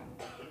head.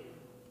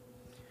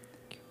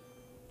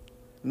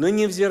 Но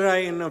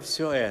невзирая на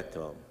все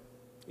это,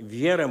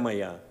 вера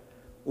моя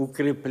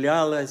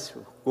укреплялась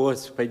в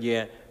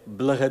Господе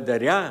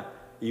благодаря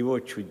Его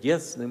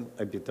чудесным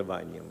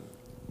обетованиям.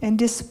 And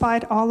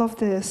despite all of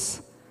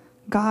this,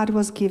 God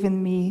was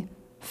giving me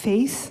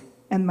faith,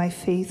 and my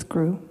faith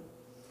grew.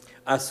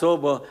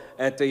 Особо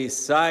это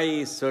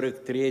Исаии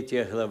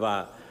 43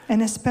 глава.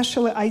 And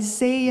especially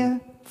Isaiah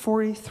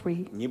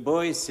 43 Не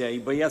бойся,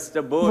 ибо я с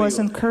тобою. was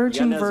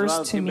encouraging Я verse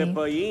назвал to тебя me.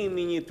 по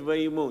имени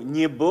твоему.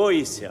 Не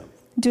бойся.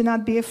 Do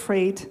not be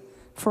afraid,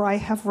 for I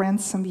have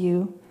ransomed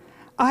you.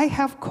 I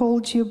have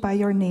called you by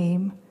your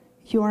name.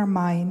 You are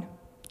mine.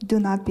 Do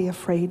not be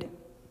afraid.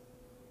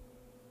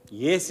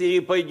 Если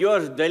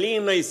пойдешь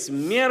долиной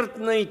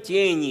смертной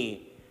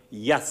тени,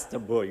 я с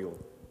тобою.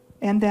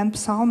 And then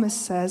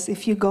Psalmist says,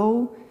 if you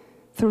go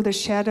through the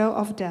shadow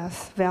of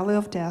death, valley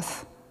of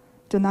death,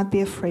 do not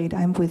be afraid,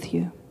 I am with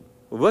you.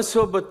 В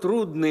особо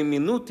трудные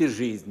минуты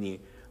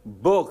жизни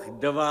Бог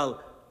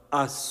давал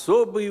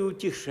особые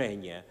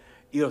утешения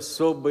и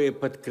особые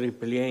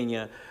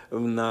подкрепления в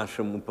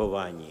нашем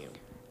уповании.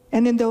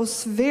 And in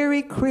those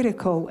very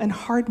critical and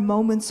hard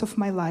moments of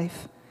my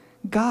life,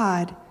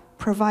 God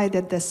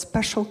provided the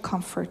special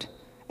comfort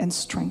and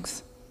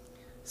strength.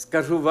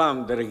 Скажу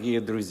вам, дорогие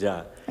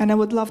друзья, And I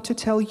would love to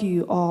tell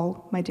you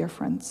all, my dear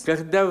friends,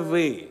 когда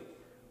вы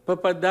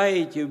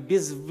попадаете в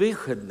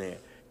безвыходное,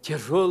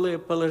 тяжелое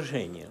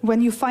положение,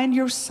 when you find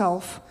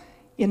yourself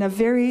in a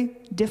very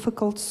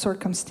difficult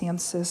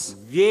circumstances,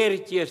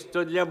 верьте,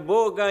 что для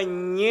Бога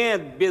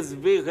нет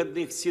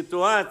безвыходных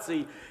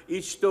ситуаций,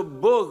 и что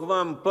Бог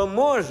вам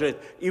поможет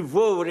и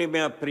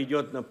вовремя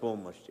придет на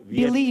помощь.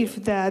 Верьте.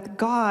 believe that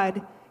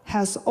God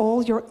has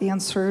all your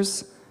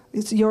answers,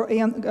 your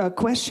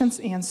questions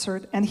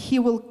answered, and He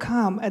will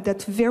come at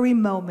that very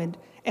moment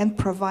and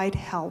provide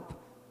help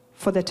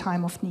for the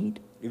time of need.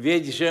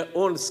 Ведь же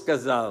Он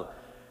сказал,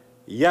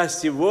 «Я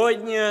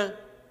сегодня,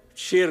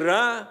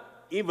 вчера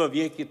и во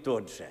веки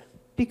тот же».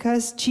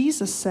 Because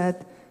Jesus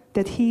said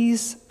that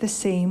He's the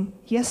same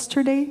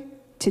yesterday,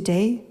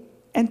 today,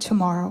 and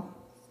tomorrow.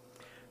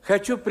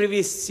 Хочу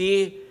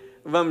привести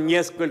вам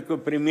несколько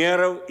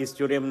примеров из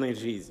тюремной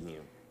жизни.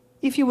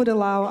 If you would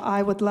allow,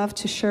 I would love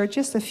to share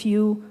just a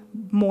few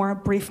more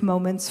brief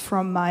moments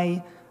from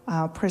my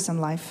prison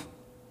life.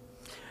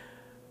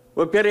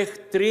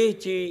 Во-первых,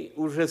 третий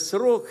уже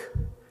срок,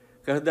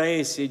 когда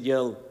я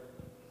сидел,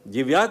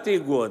 9-й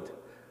год,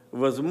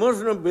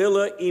 возможно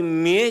было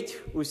иметь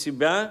у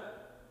себя,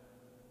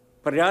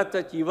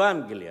 прятать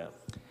Евангелие.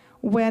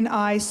 When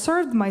I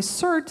served my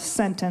third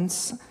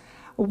sentence,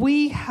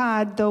 we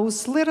had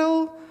those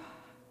little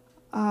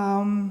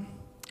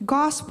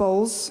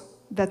gospels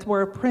that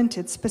were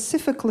printed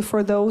specifically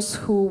for those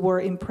who were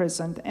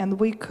imprisoned, and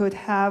we could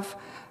have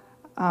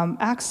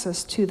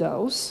access to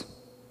those.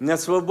 На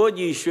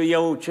свободе еще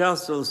я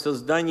участвовал в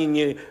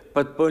создании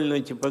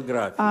подпольной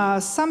типографии.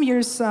 Some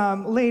years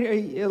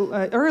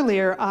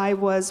earlier, I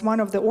was one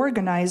of the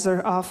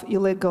organizers of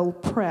illegal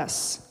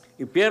press.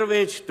 И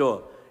первое,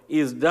 что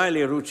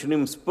издали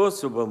ручным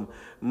способом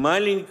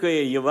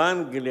маленькое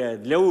Евангелие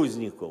для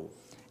узников.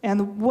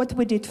 And what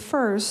we did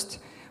first,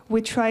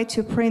 we tried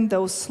to print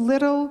those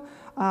little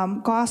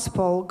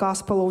gospel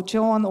of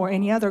John or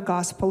any other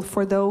gospel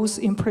for those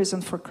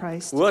imprisoned for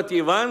Christ. Вот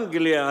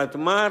Евангелие от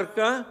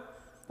Марка,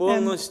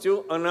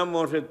 полностью она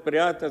может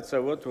прятаться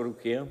вот в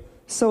руке.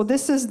 So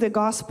this is the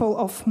gospel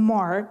of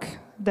Mark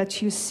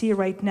that you see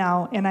right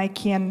now, and I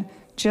can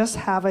just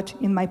have it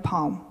in my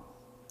palm.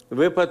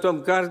 Вы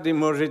потом каждый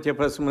можете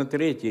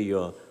посмотреть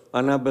ее.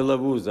 Она была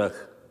в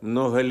узах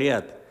много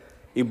лет.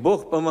 И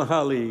Бог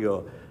помогал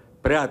ее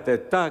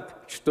прятать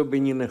так, чтобы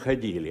не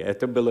находили.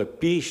 Это была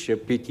пища,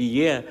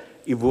 питье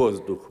и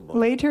воздух.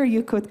 Later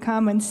you could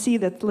come and see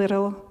that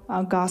little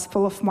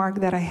Gospel of Mark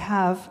that I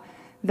have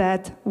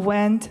that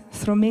went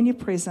through many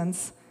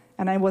prisons,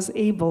 and I was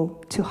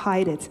able to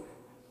hide it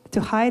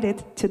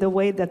to the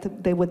way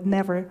that they would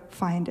never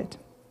find it.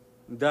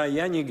 Да,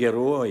 я не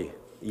герой,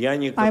 я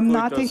не I'm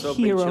not какой-то a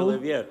особый hero.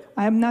 человек.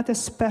 I'm not a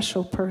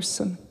special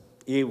person.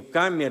 И в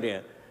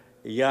камере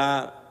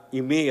я,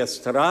 имея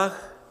страх,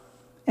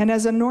 And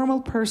as a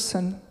normal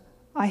person,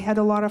 I had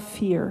a lot of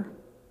fear.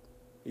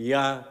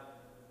 я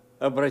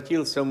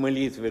обратился в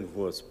молитве к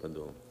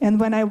Господу. And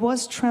when I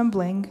was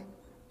trembling,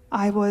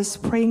 I was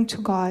praying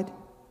to God.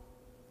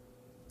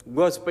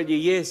 Господи,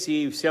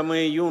 если вся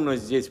моя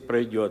юность здесь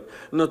пройдет,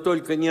 но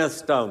только не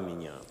оставь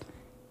меня.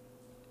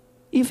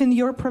 If in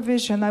your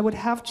provision I would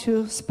have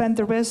to spend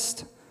the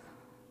rest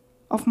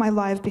of my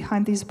life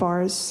behind these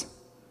bars,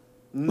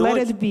 let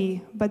it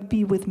be, but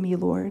be with me,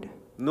 Lord.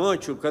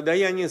 Ночью, когда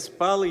я не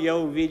спал, я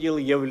увидел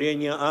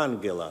явление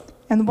ангела.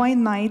 And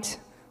one night,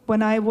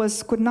 when I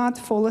could not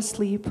fall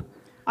asleep,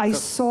 I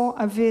saw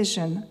a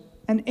vision.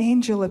 An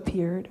angel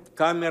appeared.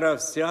 Камера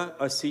вся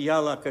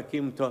осияла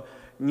каким-то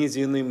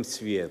неземным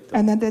светом.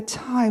 And at that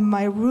time,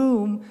 my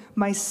room,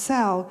 my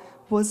cell,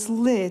 was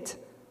lit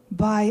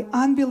by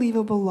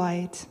unbelievable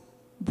light,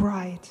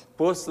 bright.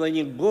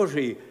 Посланник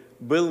Божий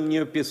был в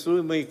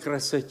неописуемой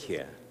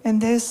красоте.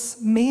 And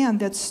this man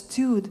that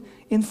stood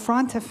in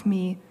front of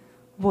me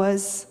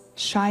was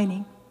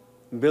shining.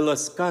 Было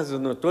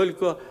сказано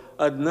только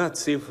одна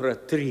цифра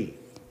 3.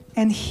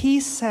 And he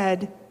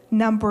said,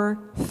 number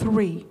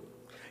 3.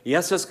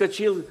 Я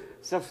соскочил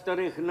со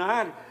вторых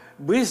нар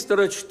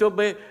быстро,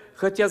 чтобы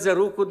хотя за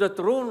руку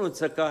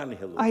дотронуться к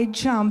ангелу. I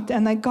jumped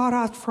and I got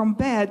out from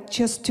bed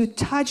just to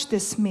touch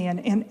this man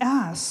and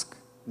ask.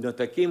 Но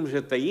таким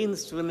же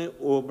таинственным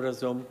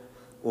образом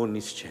он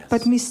исчез.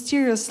 But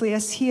mysteriously,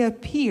 as he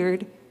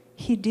appeared,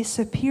 he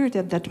disappeared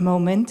at that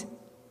moment.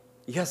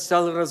 Я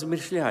стал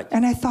размышлять.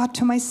 And I thought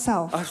to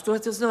myself, А что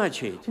это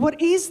значит?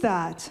 what is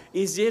that?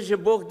 И здесь же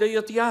Бог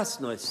дает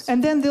ясность.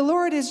 And then the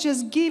Lord is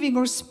just giving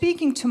or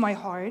speaking to my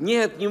heart.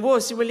 Нет, не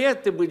 8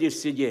 лет ты будешь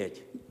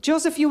сидеть.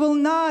 Joseph, you will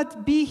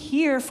not be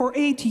here for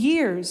 8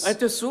 years.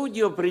 Это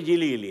судьи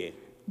определили.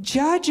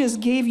 Judges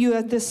gave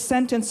you this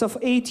sentence of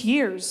 8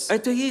 years.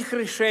 Это их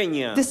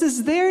решение. This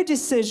is their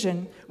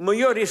decision.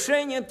 Мое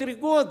решение 3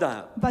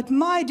 года. But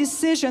my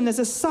decision is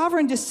a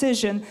sovereign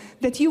decision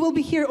that you will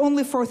be here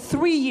only for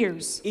 3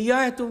 years. И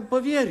я этому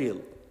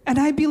поверил. And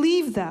I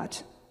believe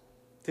that.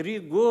 3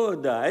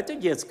 года – это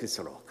детский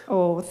срок.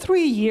 Oh,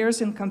 3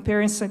 years in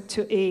comparison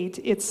to 8,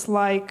 it's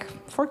like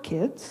for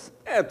kids.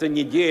 Это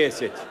не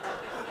 10.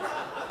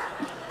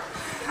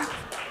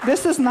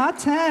 This is not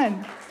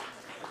 10.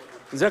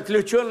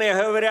 Заключенные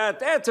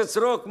говорят, этот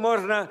срок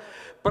можно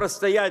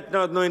простоять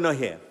на одной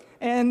ноге.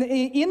 And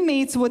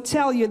inmates would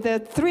tell you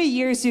that 3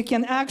 years you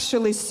can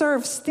actually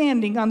serve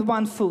standing on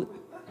one foot.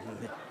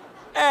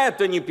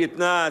 Это не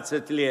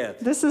 15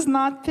 лет. This is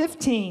not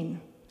 15.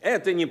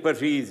 Это не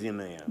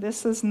пожизненное.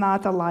 This is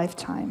not a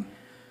lifetime.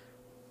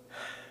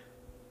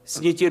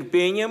 С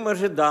нетерпением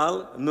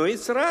ожидал, но и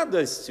с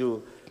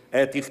радостью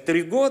этих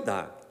 3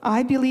 года.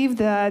 I believe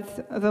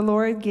that the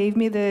Lord gave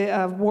me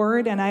the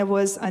word and I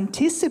was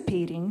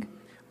anticipating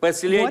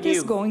what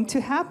is going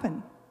to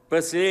happen.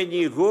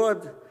 Последний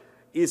год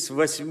из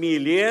 8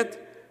 лет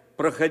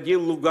проходил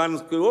в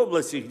Луганской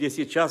области, где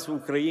сейчас в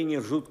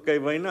Украине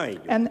жуткая война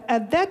идет. And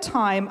at that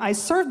time, I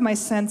served my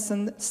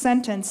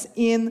sentence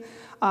in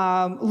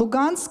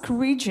Lugansk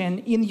region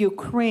in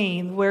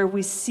Ukraine, where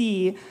we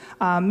see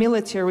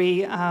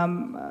military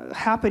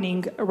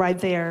happening right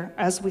there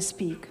as we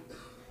speak.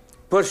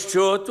 По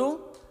счету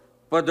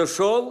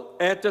подошел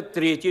этот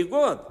 3-й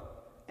год.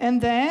 And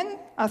then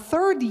a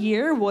 3rd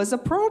year was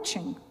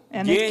approaching,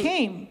 and it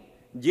came.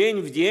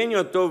 День в день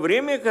от того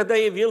времени, когда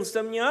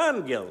явился мне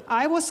ангел.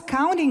 I was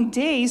counting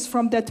days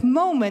from that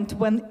moment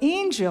when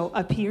angel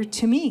appeared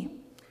to me.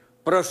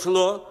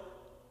 Прошло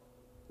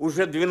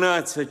уже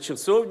 12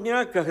 часов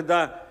дня,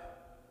 когда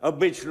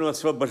обычно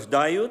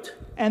освобождают.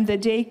 And the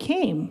day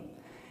came,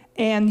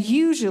 and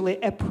usually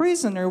a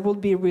prisoner will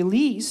be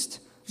released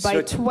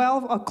by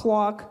 12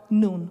 o'clock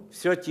noon.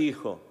 Все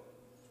тихо.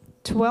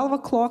 12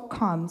 o'clock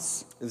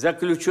comes,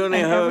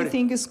 Заключенные and говорят,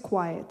 everything is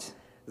quiet.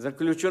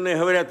 заключенные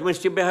говорят, мы ж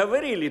тебе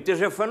говорили, ты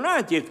же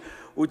фанатик,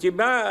 у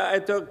тебя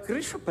эта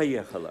крыша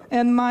поехала.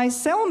 And my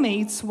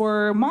cellmates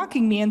were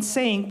mocking me and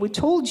saying, we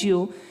told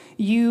you,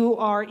 you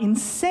are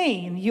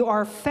insane, you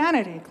are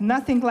fanatic,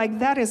 nothing like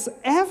that is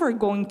ever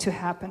going to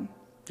happen.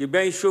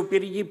 Тебя еще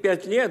впереди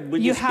 5 лет, You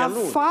будешь have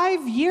тянуть.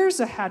 5 years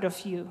ahead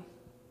of you.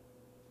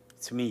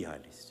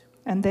 Смеялись.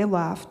 And they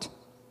laughed.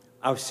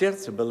 А в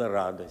сердце была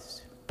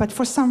радость. But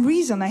for some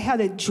reason, I had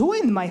a joy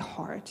in my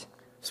heart.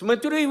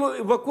 Смотрю, и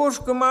в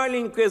окошко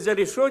маленькое,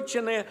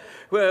 зарешетченное,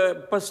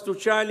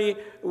 постучали,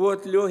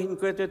 вот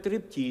легенько, это 3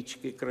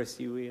 птички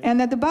красивые. And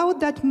at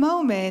about that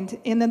moment,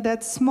 in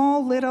that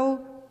small little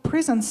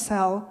prison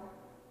cell,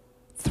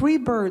 3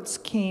 birds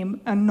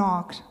came and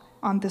knocked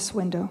on this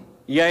window.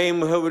 Я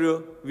им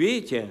говорю,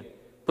 видите,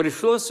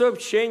 пришло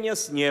сообщение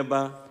с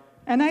неба.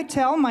 And I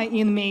tell my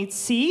inmates,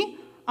 see,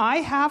 I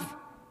have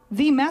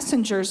the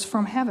messengers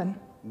from heaven.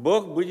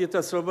 Бог будет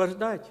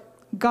освобождать.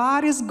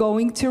 God is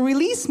going to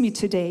release me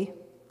today.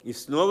 И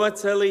снова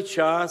целый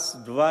час,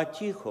 2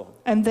 тихо.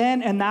 And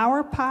then an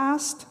hour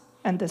passed,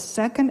 and the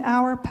second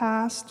hour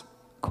passed,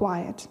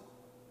 quiet.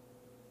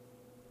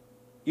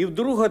 И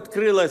вдруг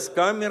открылась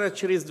камера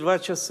через 2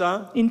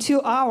 часа. In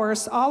 2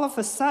 hours, all of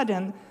a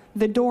sudden,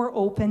 the door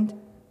opened,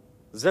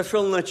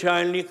 Зашел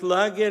начальник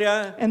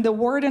лагеря, and the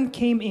warden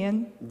came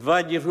in,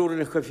 2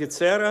 дежурных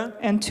офицера,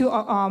 and 2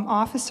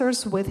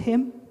 officers with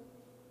him,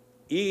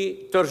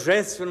 и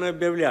торжественно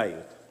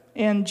объявляют.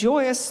 and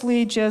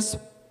joyously just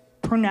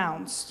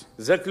pronounced,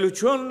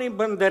 Заключенный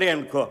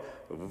Bondarenko,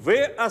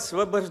 вы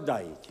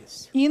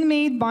освобождаетесь.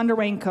 Inmate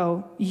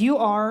Bondarenko, you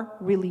are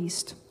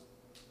released.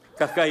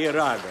 Какая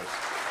радость.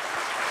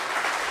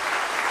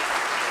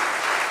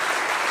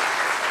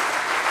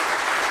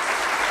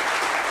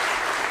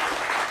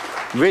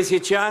 Вы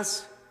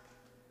сейчас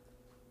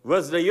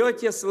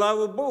воздаете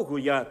славу Богу,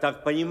 я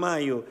так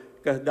понимаю,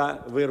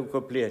 когда вы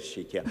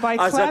рукоплещете. By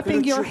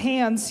clapping your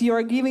hands, you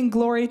are giving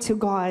glory to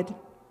God.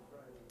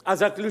 А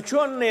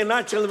заключенные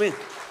начали...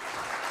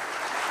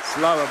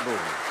 Слава Богу.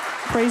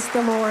 Praise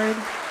the Lord.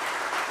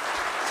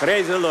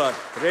 Praise the Lord.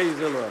 Praise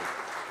the Lord.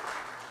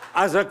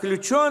 А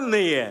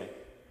заключенные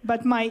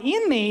But my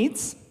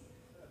inmates,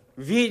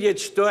 видят,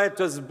 что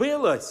это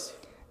сбылось,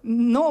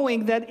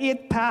 knowing that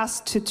it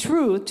passed to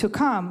true to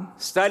come,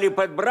 стали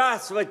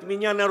подбрасывать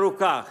меня на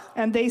руках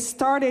and they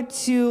started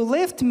to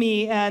lift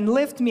me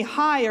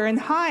higher and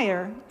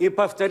higher. и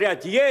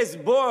повторять: есть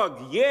Бог,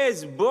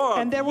 есть Бог,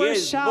 And they were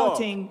есть Бог.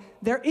 shouting,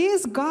 there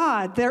is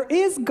God, there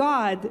is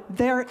God,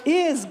 there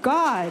is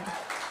God.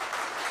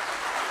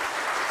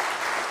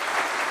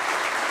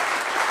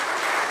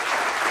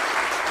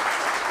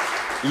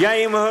 Я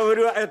им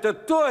говорю, это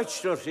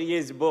точно, что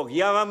есть Бог.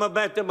 Я вам об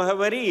этом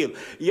говорил.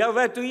 Я в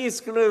эту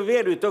искреннюю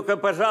верю. Только,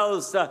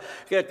 пожалуйста,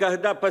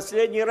 когда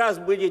последний раз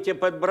будете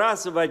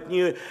подбрасывать,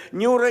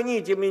 не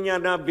уроните меня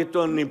на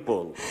бетонный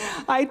пол.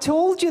 I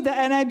told you that,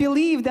 and I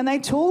believed, and I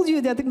told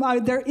you that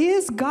there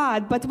is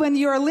God, but when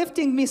you are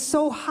lifting me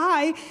so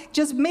high,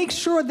 just make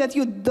sure that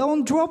you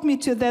don't drop me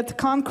to that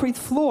concrete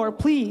floor,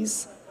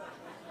 please.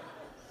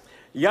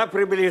 Я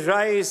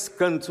приближаюсь к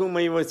концу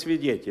моего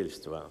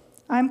свидетельства.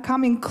 I'm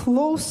coming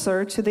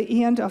closer to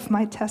the end of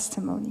my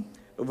testimony.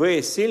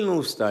 Вы сильно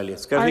устали?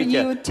 Are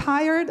you Скажите,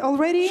 tired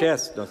already?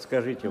 честно,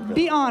 скажите.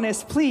 Be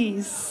honest,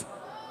 please.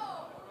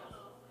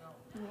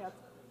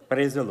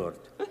 Praise the Lord.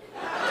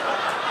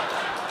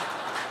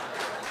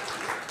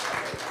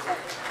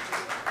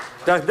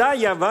 Тогда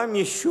я вам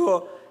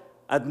еще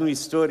одну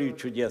историю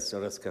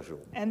чудесную расскажу.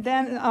 And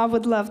then I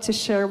would love to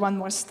share one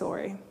more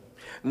story.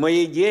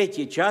 Мои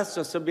дети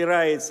часто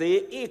собираются,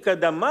 и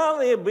когда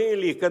малые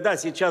были, и когда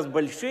сейчас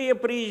большие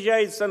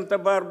приезжают в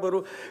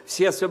Санта-Барбару,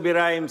 все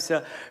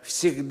собираемся,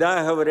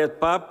 всегда говорят: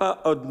 папа,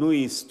 одну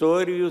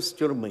историю с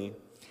тюрьмы.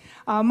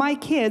 My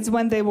kids,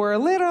 when they were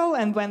little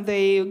and when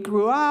they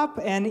grew up,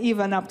 and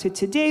even up to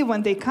today,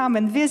 when they come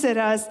and visit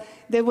us,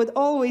 they would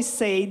always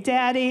say,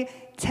 Daddy,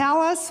 tell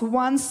us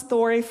one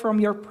story from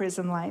your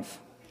prison life.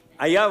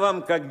 А я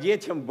вам, как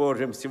детям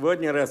Божьим,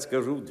 сегодня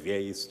расскажу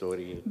 2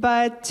 истории.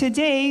 But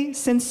today,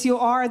 since you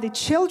are the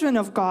children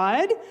of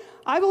God,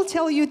 I will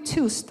tell you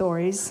 2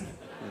 stories.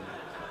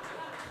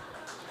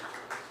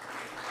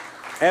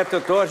 Это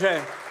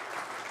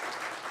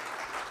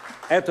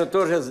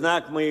тоже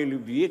знак моей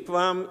любви к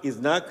вам и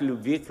знак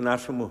любви к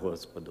нашему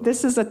Господу.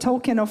 This is a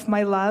token of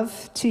my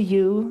love to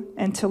you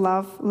and to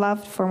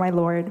love for my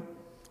Lord.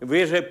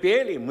 Вы же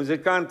пели,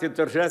 музыканты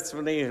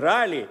торжественно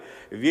играли.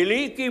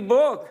 Великий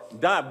Бог,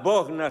 да,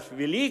 Бог наш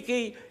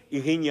великий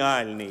и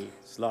гениальный.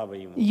 Слава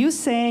Ему. You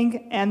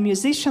sang and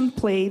musicians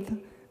played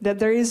that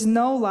there is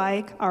no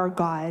like our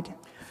God.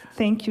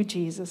 Thank you,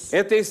 Jesus.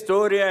 Эта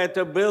история,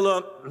 это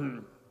было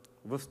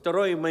во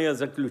второе мое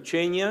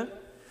заключение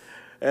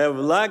в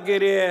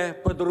лагере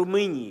под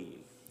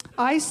Румынией.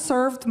 I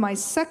served my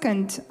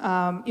second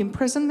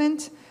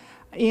imprisonment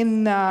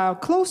in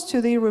close to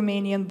the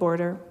Romanian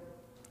border.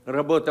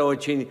 Работа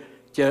очень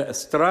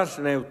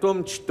страшная в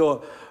том,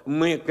 что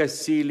мы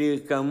косили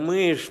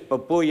камыш по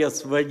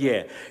пояс в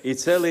воде, и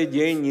целый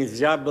день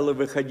нельзя было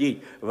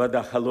выходить,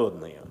 вода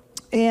холодная.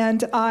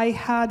 And I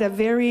had a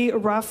very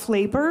rough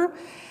labor,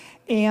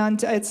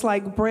 and it's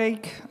like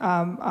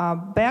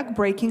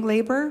back-breaking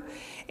labor.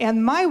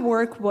 And my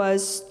work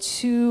was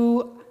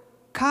to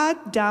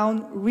cut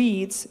down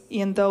reeds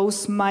in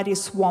those muddy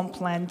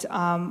swampland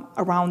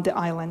around the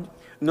island.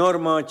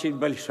 Норма очень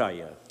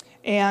большая.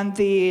 And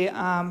the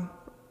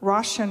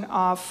Russian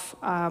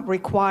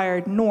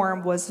required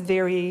norm was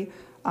very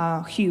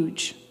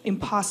huge,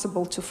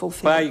 impossible to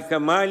fulfill. Пайка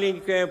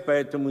маленькая,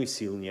 поэтому и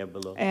сил не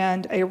было.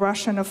 And a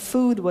ration of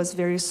food was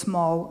very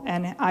small,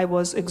 and I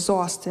was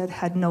exhausted,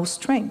 had no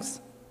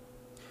strength.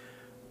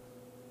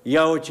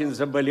 Я очень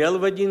заболел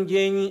в один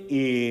день,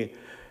 и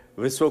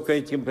высокая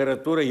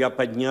температура, я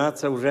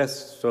подняться уже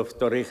со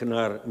вторых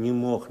не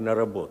мог на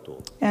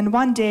работу. And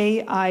one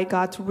day I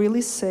got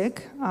really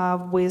sick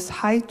with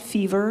high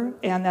fever,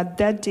 and at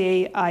that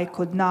day I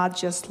could not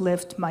just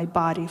lift my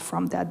body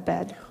from that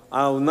bed.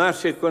 А в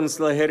наших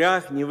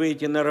концлагерях не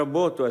выйти на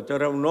работу, это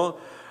равно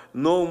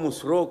новому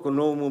сроку,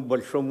 новому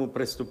большому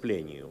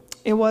преступлению.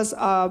 It was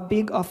a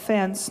big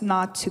offense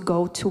not to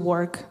go to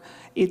work.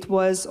 It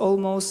was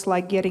almost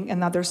like getting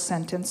another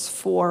sentence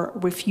for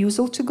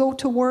refusal to go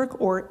to work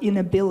or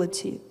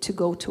inability to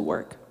go to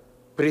work.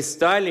 При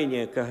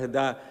Сталине,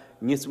 когда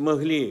не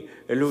смогли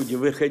люди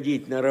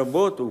выходить на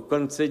работу, в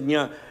конце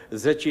дня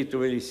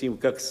зачитывались им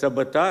как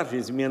саботаж,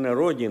 измена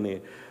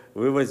Родины,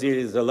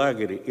 вывозили за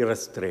лагерь и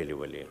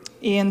расстреливали.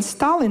 In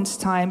Stalin's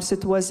times,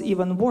 it was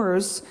even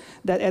worse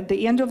that at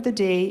the end of the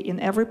day, in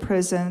every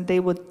prison, they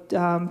would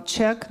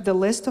check the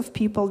list of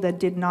people that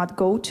did not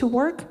go to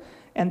work,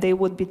 and they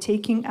would be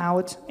taken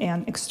out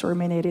and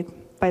exterminated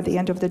by the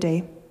end of the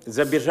day.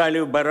 Забежали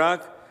в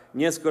барак,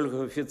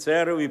 несколько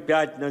офицеров и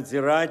 5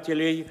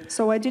 надзирателей.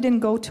 So I didn't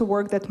go to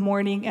work that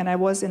morning, and I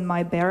was in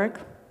my barrack.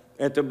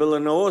 Это было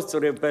на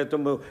острове,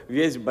 поэтому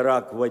весь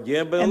барак в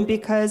воде был. And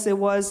because it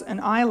was an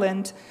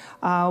island,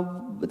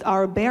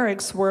 our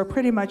barracks were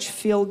pretty much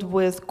filled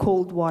with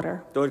cold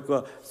water.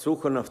 Только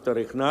сухо на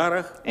вторых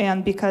нарах.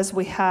 And because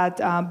we had,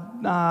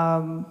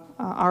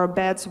 our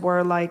beds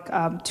were like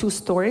 2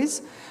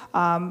 stories,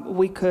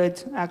 we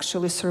could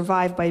actually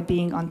survive by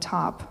being on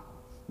top.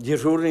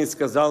 Дежурный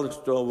сказал,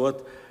 что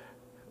вот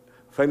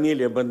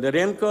фамилия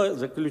Bondarenko,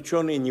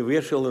 заключенный, не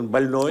вышел, он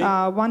больной.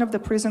 One of the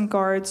prison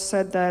guards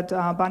said that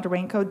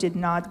Bondarenko did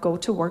not go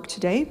to work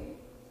today.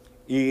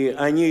 И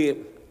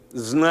они,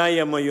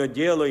 зная мое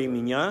дело и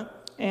меня,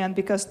 And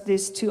because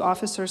these 2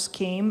 officers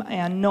came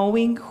and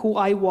knowing who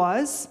I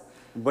was,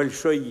 в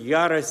большой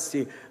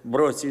ярости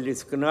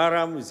бросились к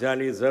нарам,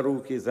 взяли за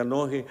руки, за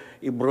ноги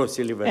и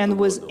бросили в эту and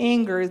with воду.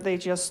 anger, they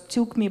just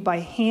took me by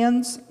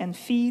hands and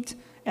feet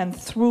and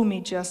threw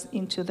me just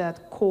into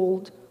that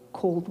cold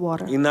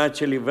water. И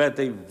начали в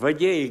этой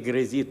воде и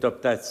грязи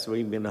топтать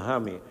своими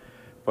ногами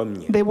по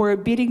мне. They were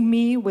beating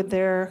me with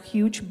their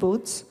huge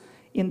boots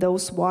in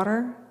those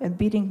water and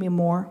beating me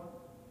more.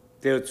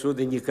 Ты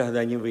отсюда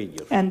никогда не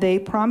выйдешь. And they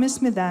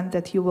promised me then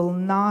that you will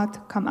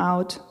not come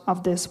out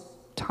of this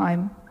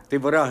time Ты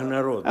враг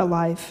народа.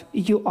 alive.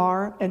 You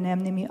are an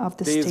enemy of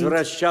the Ты state.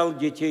 извращал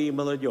детей и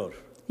молодежь.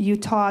 You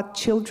taught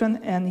children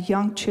and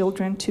young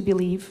children to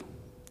believe,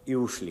 И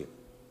ушли.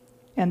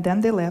 and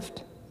then they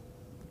left.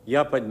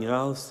 Я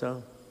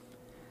поднялся,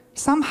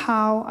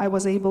 Somehow I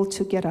was able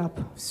to get up.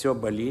 все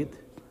болит,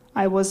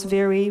 I was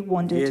very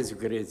wounded. весь в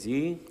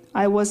грязи.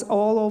 I was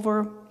all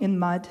over in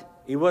mud.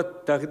 И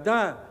вот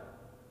тогда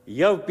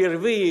я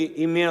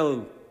впервые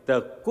имел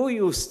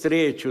такую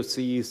встречу с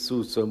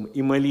Иисусом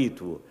и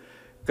молитву,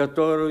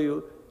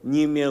 которую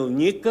не имел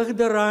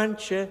никогда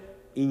раньше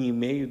и не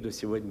имею до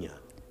сегодня.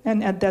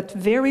 And at that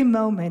very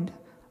moment,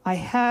 I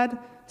had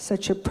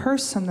such a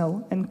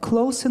personal and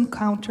close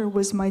encounter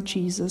with my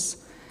Jesus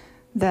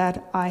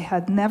that I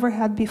had never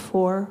had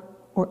before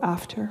or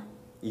after.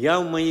 Я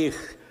в моих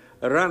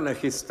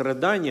ранах и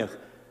страданиях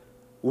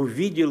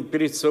увидел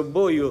перед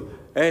собою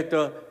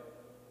это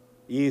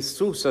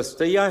Иисуса,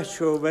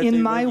 стоящего в этой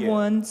In my воде.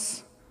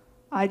 wounds,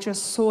 I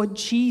just saw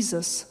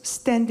Jesus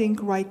standing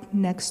right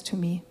next to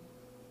me.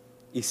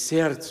 И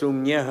сердце у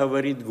меня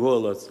говорит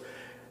голос,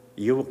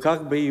 его,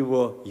 как бы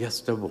его, я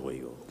с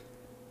тобою.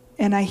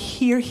 And I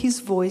hear his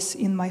voice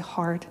in my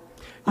heart.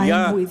 I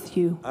Я am with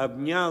you.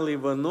 обнял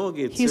его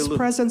ноги, His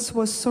presence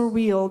was so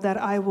real that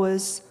I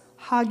was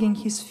hugging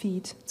his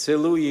feet.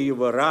 целую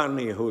его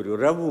раны и говорю,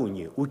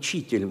 Равуни,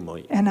 учитель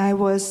мой. And I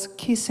was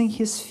kissing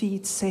his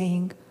feet,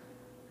 saying,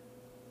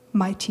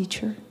 my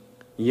teacher,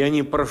 Я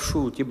не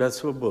прошу у тебя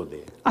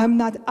свободы. I'm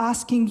not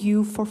asking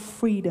you for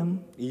freedom.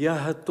 Я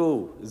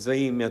готов за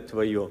имя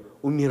Твое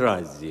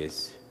умирать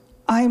здесь.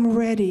 I'm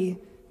ready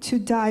to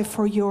die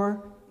for your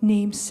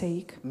name's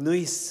sake. Но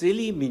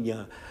исцели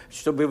меня,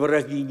 чтобы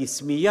враги не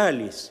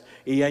смеялись,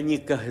 и я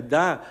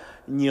никогда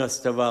не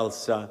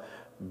оставался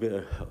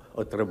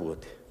от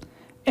работы.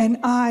 And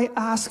I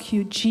ask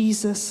you,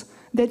 Jesus,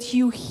 that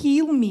you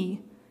heal me,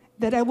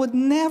 that I would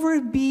never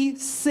be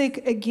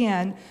sick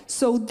again,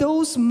 so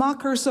those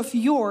mockers of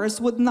yours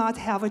would not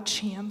have a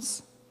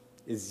chance.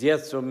 С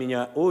детства у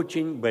меня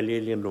очень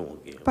болели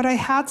ноги. But I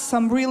had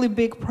some really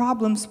big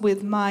problems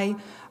with my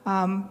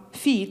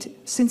feet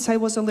since I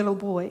was a little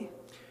boy.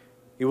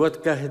 И вот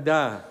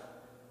когда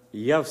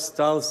я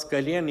встал с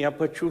колен, я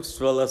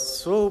почувствовал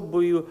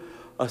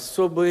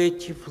особое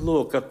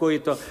тепло,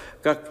 какое-то,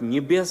 как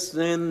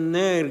небесная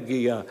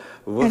энергия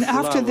And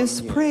вошла after во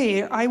this мне.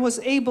 prayer, I was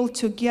able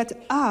to get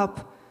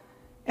up,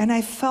 and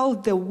I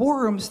felt the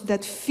warmth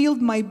that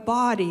filled my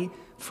body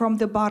from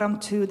the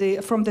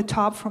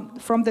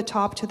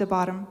top to the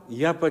bottom.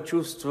 Я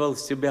почувствовал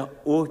себя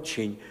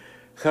очень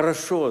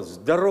хорошо,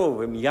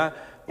 здоровым. Я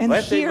в And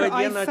этой here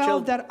воде I начал...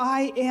 felt that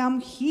I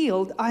am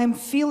healed. I am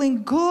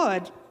feeling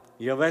good.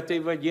 Я в этой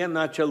воде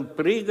начал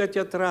прыгать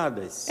от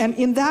радости. And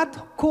in that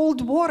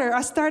cold water,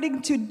 I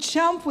started to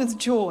jump with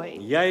joy.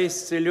 Я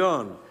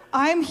исцелен.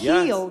 I'm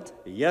healed.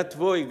 Я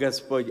Твой,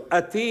 Господь,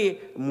 а Ты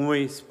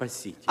мой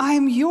Спаситель. I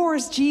am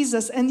yours,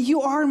 Jesus, and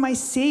you are my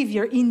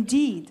Savior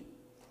indeed.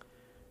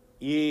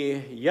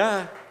 И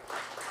я...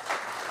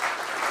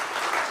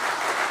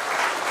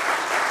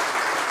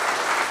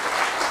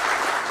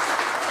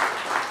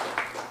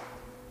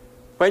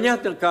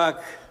 Понятно,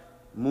 как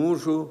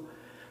мужу,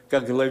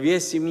 как главе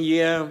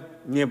семьи,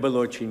 мне было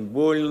очень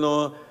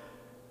больно,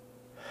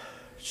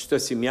 что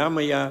семья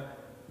моя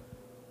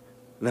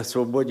на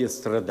свободе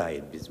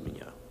страдает без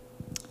меня.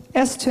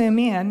 As to a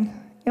man,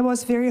 it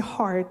was very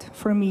hard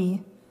for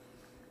me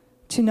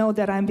to know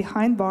that I'm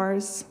behind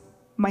bars,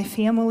 my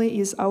family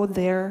is out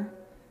there,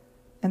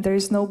 and there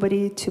is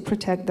nobody to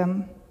protect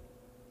them.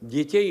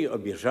 Детей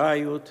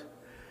обижают,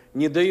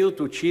 не дают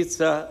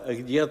учиться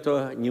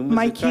где-то, не в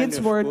My музыкальной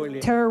kids were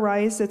школе.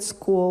 terrorized at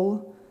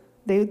school.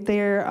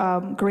 Their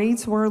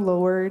grades were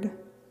lowered.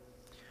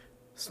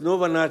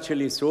 Снова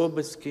начались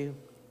обыски.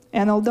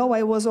 And although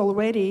I was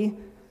already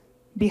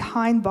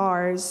behind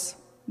bars,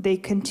 they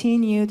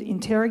continued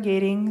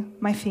interrogating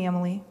my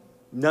family.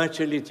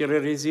 Начали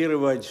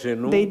терроризировать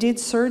жену. They did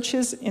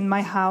searches in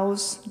my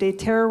house. They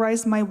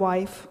terrorized my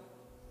wife.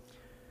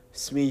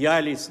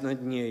 Смеялись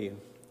над ней.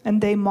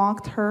 And they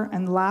mocked her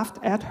and laughed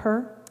at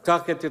her.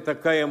 Как это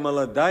такая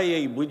молодая,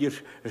 и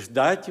будешь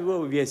ждать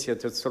его весь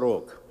этот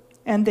срок?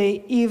 And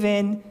they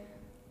even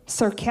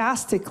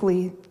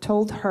sarcastically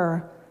told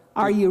her,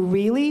 "Are you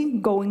really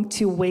going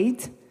to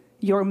wait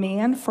your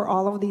man for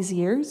all of these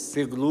years?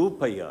 Ты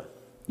глупая.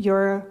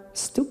 You're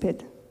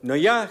stupid." Но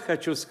я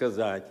хочу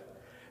сказать,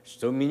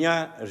 что у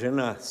меня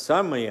жена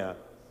самая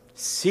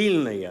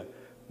сильная,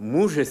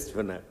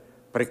 мужественная,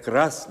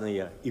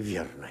 прекрасная и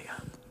верная.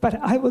 But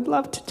I would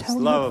love to tell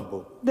Слава you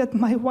Богу. that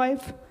my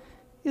wife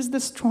is the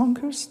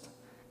strongest,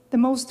 the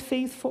most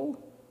faithful,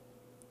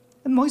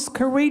 the most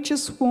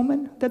courageous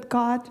woman that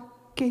God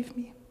gave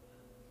me.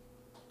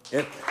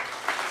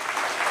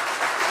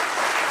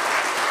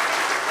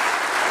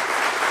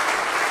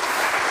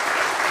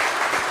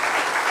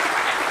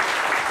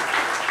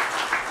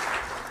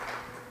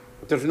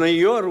 Это же на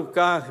ее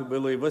руках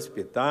было и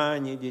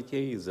воспитание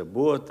детей, и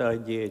забота о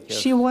детях.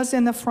 She was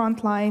in the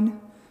front line.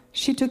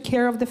 She took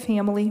care of the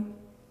family.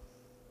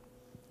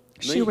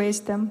 She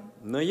raised them.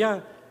 Но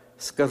я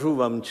скажу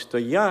вам, что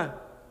я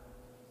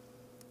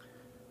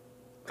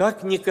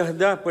как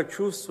никогда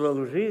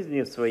почувствовал в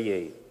жизни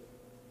своей,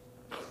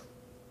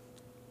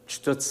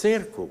 что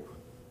церковь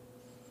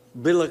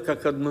была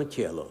как одно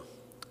тело.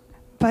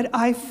 But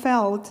I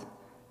felt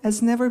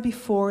as never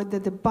before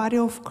that the body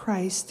of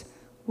Christ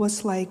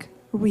was like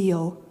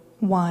real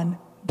one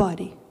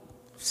body.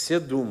 Все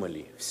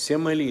думали, все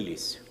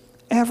молились.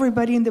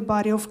 Everybody in the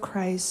body of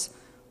Christ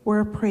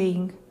were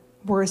praying,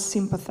 were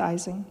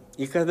sympathizing.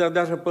 И когда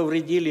даже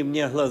повредили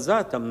мне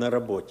глаза там на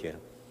работе,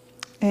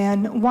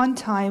 And one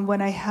time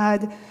when I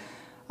had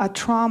a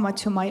trauma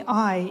to my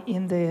eye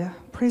in the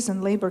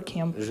prison labor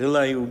camp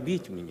желая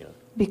убить меня,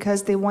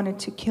 because they wanted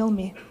to kill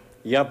me,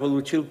 я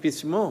получил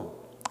письмо,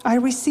 I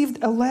received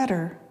a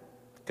letter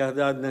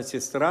когда одна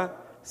сестра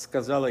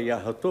сказала, я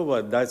готова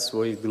отдать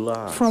свой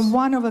глаз. from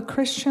one of a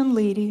Christian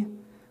lady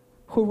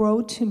who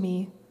wrote to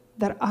me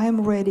that I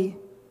am ready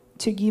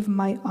to give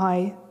my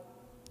eye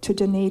to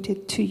donate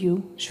it to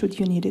you should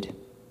you need it.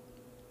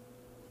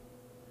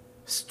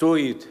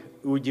 Стоит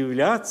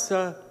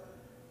удивляться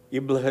и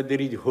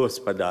благодарить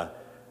Господа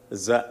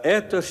за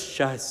это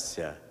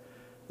счастье,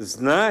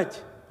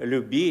 знать,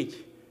 любить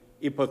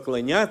и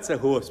поклоняться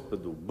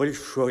Господу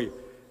большой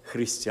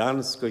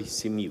христианской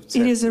семьи в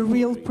It is a Церкви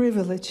real Божией.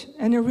 privilege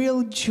and a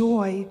real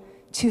joy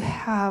to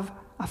have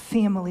a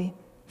family,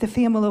 the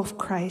family of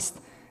Christ,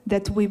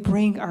 that we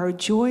bring our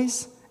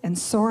joys and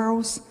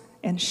sorrows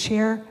and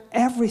share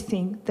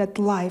everything that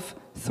life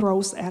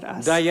throws at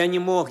us. Да, я не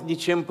мог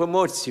ничем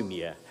помочь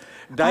семье.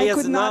 Да, I я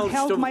could not знал,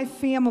 help что my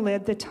family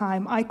at the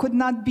time. I could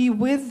not be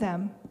with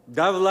them.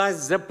 да,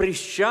 власть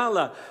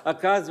запрещала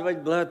оказывать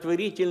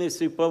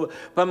благотворительность и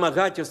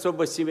помогать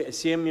особо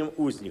семьям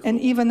узников. And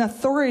even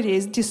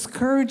authorities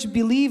discourage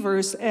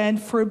believers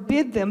and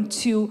forbid them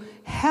to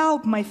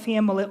help my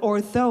family or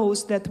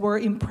those that were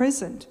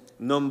imprisoned.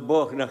 Но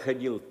Бог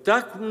находил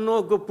так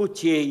много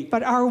путей,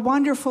 But our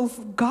wonderful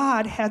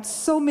God had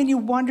so many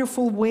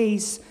wonderful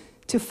ways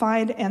to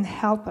find and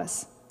help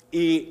us.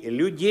 и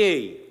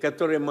людей,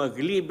 которые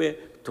могли бы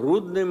в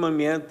трудный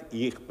момент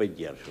их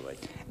поддерживать.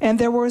 And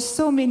there were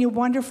so many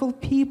wonderful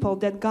people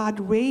that God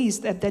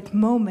raised at that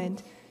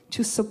moment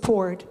to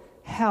support,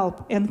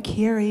 help, and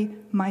carry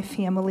my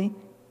family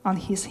on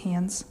His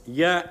hands.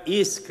 Я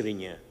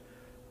искренне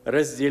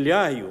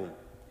разделяю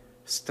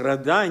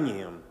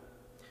страдания,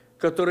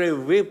 которые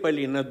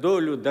выпали на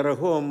долю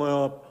дорогого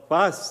моего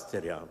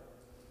пастыря,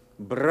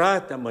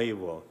 брата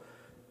моего,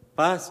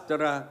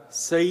 пастора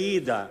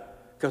Саида,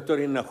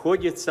 который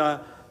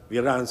находится в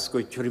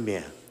иранской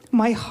тюрьме.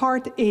 My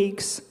heart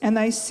aches, and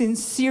I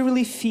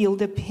sincerely feel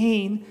the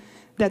pain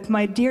that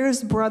my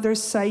dearest brother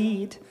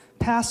Said,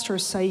 Pastor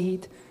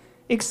Said,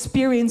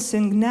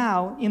 experiencing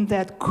now in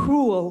that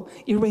cruel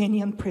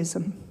Iranian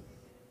prison.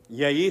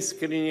 Я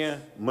искренне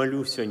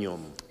молюсь о нем.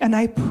 And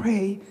I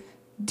pray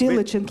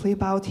diligently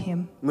about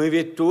him. Мы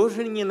ведь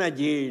тоже не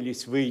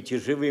надеялись выйти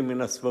живыми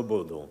на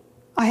свободу.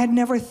 I had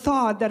never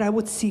thought that I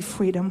would see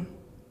freedom,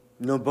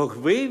 Но Бог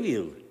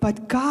выявил,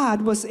 but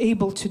God was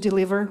able to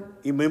deliver.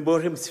 и мы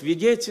можем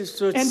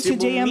свидетельствовать And всему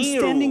today I'm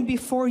standing миру,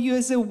 before you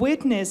as a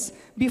witness,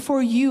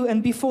 before you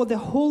and before the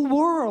whole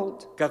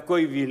world.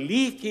 какой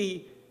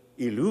великий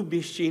и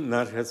любящий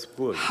наш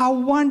Господь. How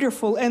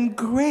wonderful and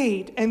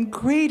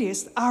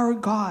greatest our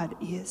God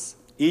is.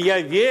 И я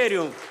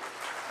верю,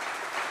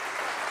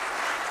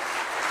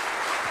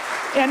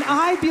 And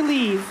I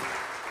believe,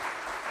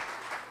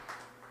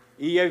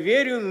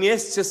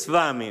 вместе с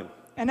вами,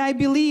 and I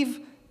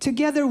believe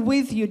together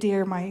with you,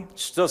 dear my,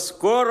 что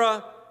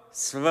скоро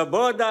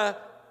свобода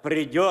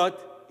придет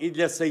и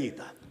для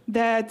Саида.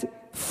 that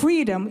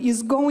freedom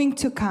is going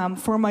to come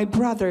for my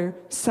brother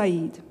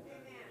Said.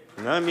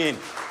 Аминь.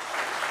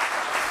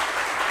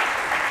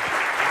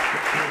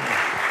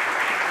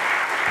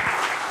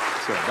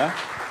 Все, да?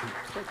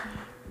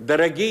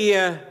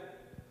 Дорогие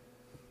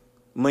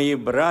мои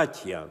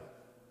братья,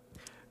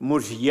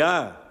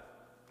 мужья,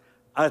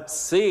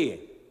 отцы,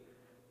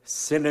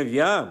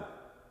 сыновья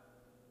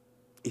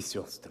и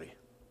сестры.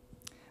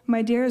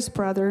 My dearest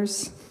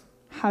brothers,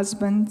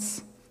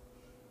 husbands,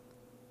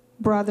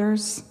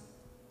 brothers,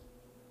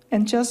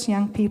 and just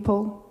young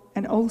people,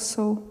 and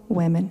also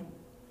women.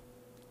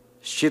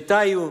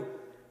 Считаю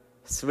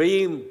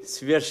своим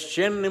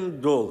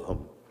священным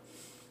долгом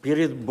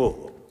перед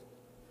Богом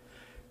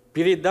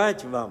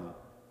передать вам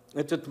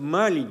этот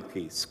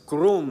маленький,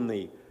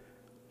 скромный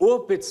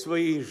опыт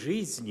своей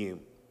жизни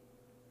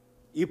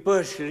и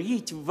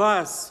поощрить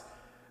вас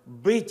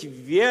быть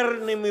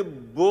верными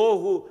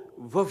Богу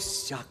во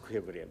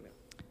всякое время.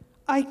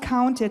 I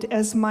count it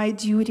as my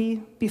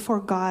duty before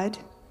God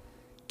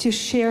to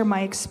share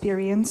my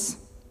experience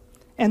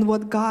and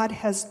what God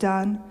has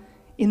done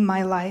in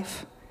my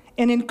life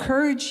and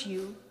encourage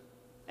you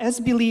as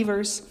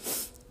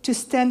believers to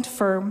stand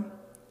firm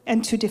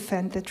and to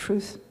defend the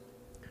truth.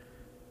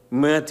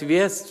 Мы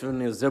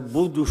ответственны за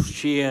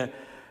будущее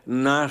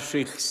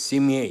наших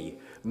семей.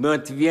 Мы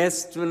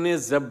ответственны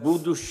за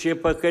будущее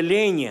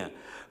поколения.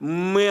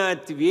 Мы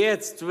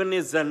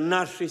ответственны за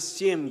наши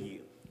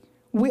семьи.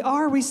 We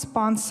are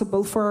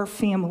responsible for our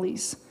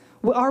families.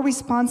 We are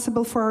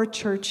responsible for our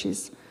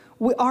churches.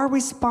 We are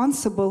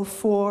responsible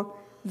for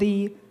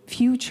the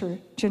future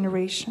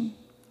generation.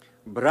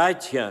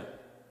 Братья,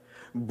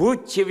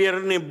 будьте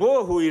верны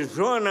Богу и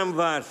женам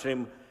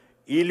вашим,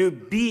 и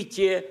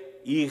любите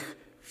их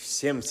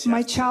всем My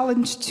сердцем.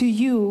 challenge to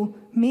you,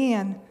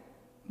 men,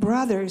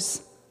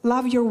 brothers,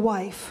 love your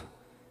wife.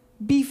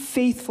 Be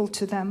faithful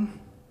to them.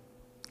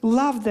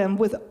 Love them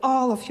with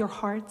all of your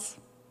hearts.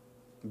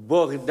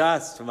 Бог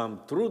даст вам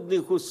в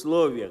трудных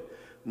условиях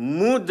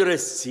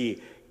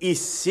мудрости и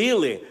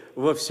силы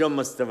во всем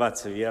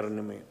оставаться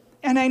верными.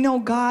 And I know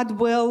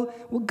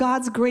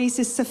God's grace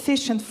is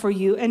sufficient for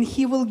you, and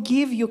He will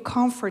give you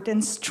comfort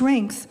and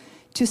strength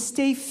to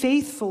stay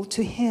faithful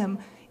to Him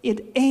in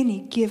any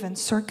given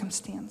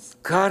circumstance.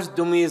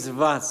 Каждому из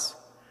вас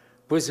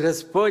пусть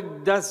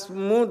Господь даст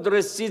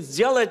мудрости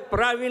сделать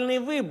правильный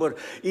выбор.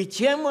 И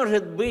те,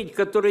 может быть,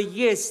 которые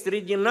есть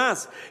среди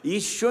нас,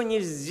 еще не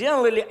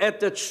сделали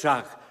этот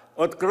шаг.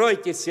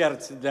 Откройте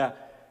сердце для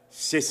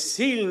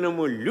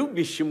всесильному,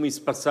 любящему и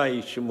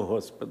спасающему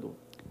Господу.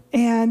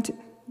 And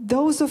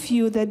those of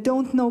you that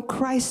don't know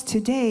Christ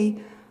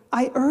today,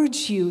 I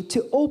urge you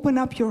to open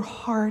up your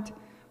heart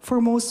for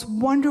most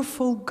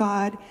wonderful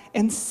God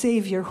and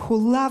Savior who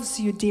loves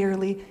you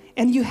dearly,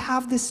 and you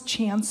have this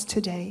chance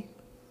today.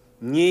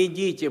 Не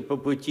идите по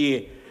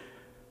пути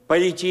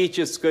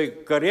политической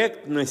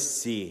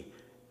корректности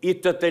и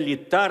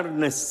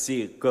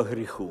тоталитарности ко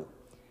греху.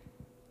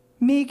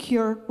 Make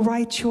your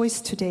right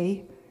choice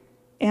today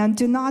and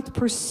do not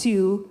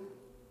pursue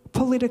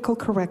political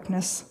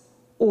correctness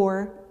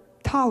or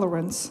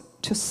tolerance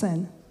to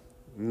sin.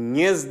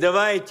 Не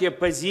сдавайте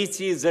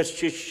позиции,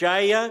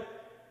 защищая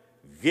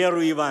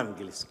веру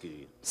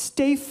евангельскую.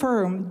 Stay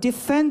firm,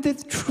 defend the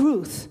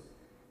truth,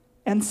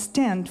 and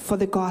stand for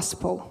the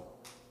gospel.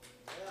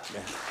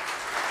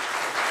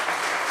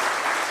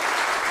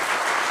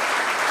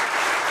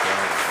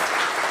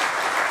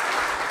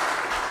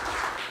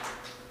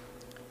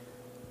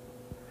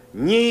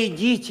 Не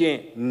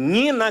идите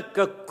ни на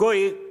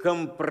какой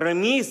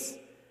компромисс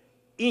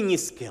и ни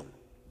с кем.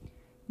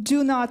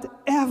 Do not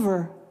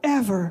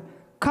ever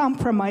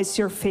compromise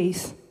your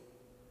faith.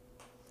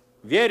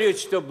 Верю,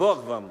 что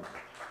Бог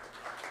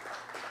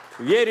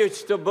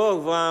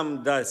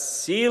вам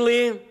даст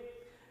силы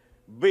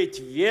быть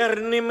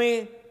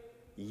верными,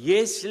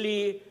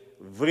 если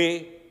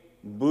вы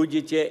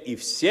будете, и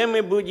все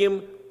мы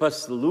будем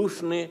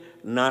послушны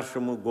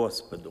нашему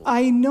Господу.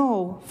 I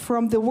know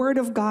from the Word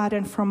of God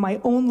and from my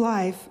own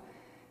life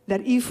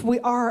that if we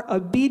are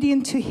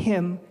obedient to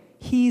Him,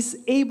 He is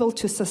able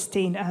to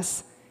sustain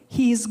us.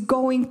 He is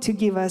going to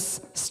give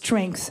us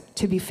strength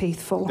to be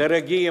faithful.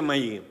 Дорогие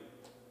мои,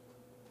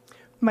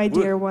 My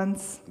dear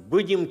ones,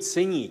 будем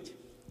ценить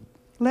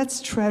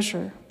let's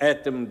treasure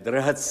этим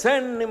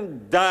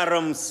драгоценным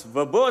даром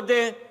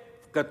свободы,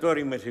 в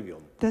которой мы живем.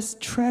 this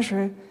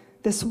treasure,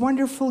 this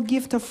wonderful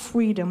gift of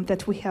freedom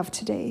that we have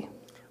today.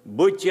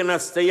 Будьте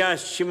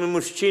настоящими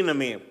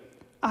мужчинами.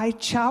 I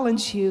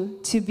challenge you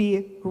to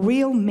be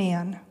real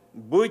men,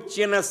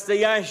 Будьте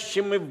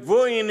настоящими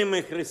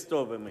воинами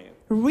Христовыми.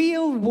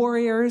 real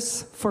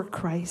warriors for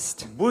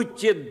Christ,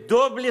 Будьте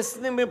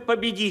доблестными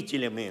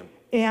победителями.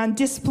 and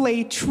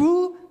display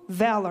true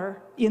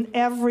valor in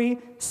every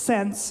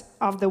sense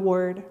of the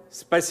word.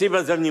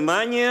 Спасибо за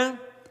внимание.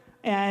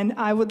 And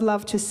I would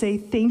love to say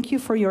thank you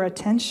for your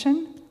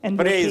attention and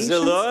your Praise the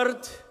patience.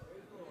 Lord.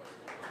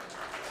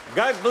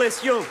 God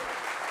bless you.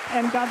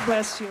 And God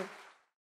bless you.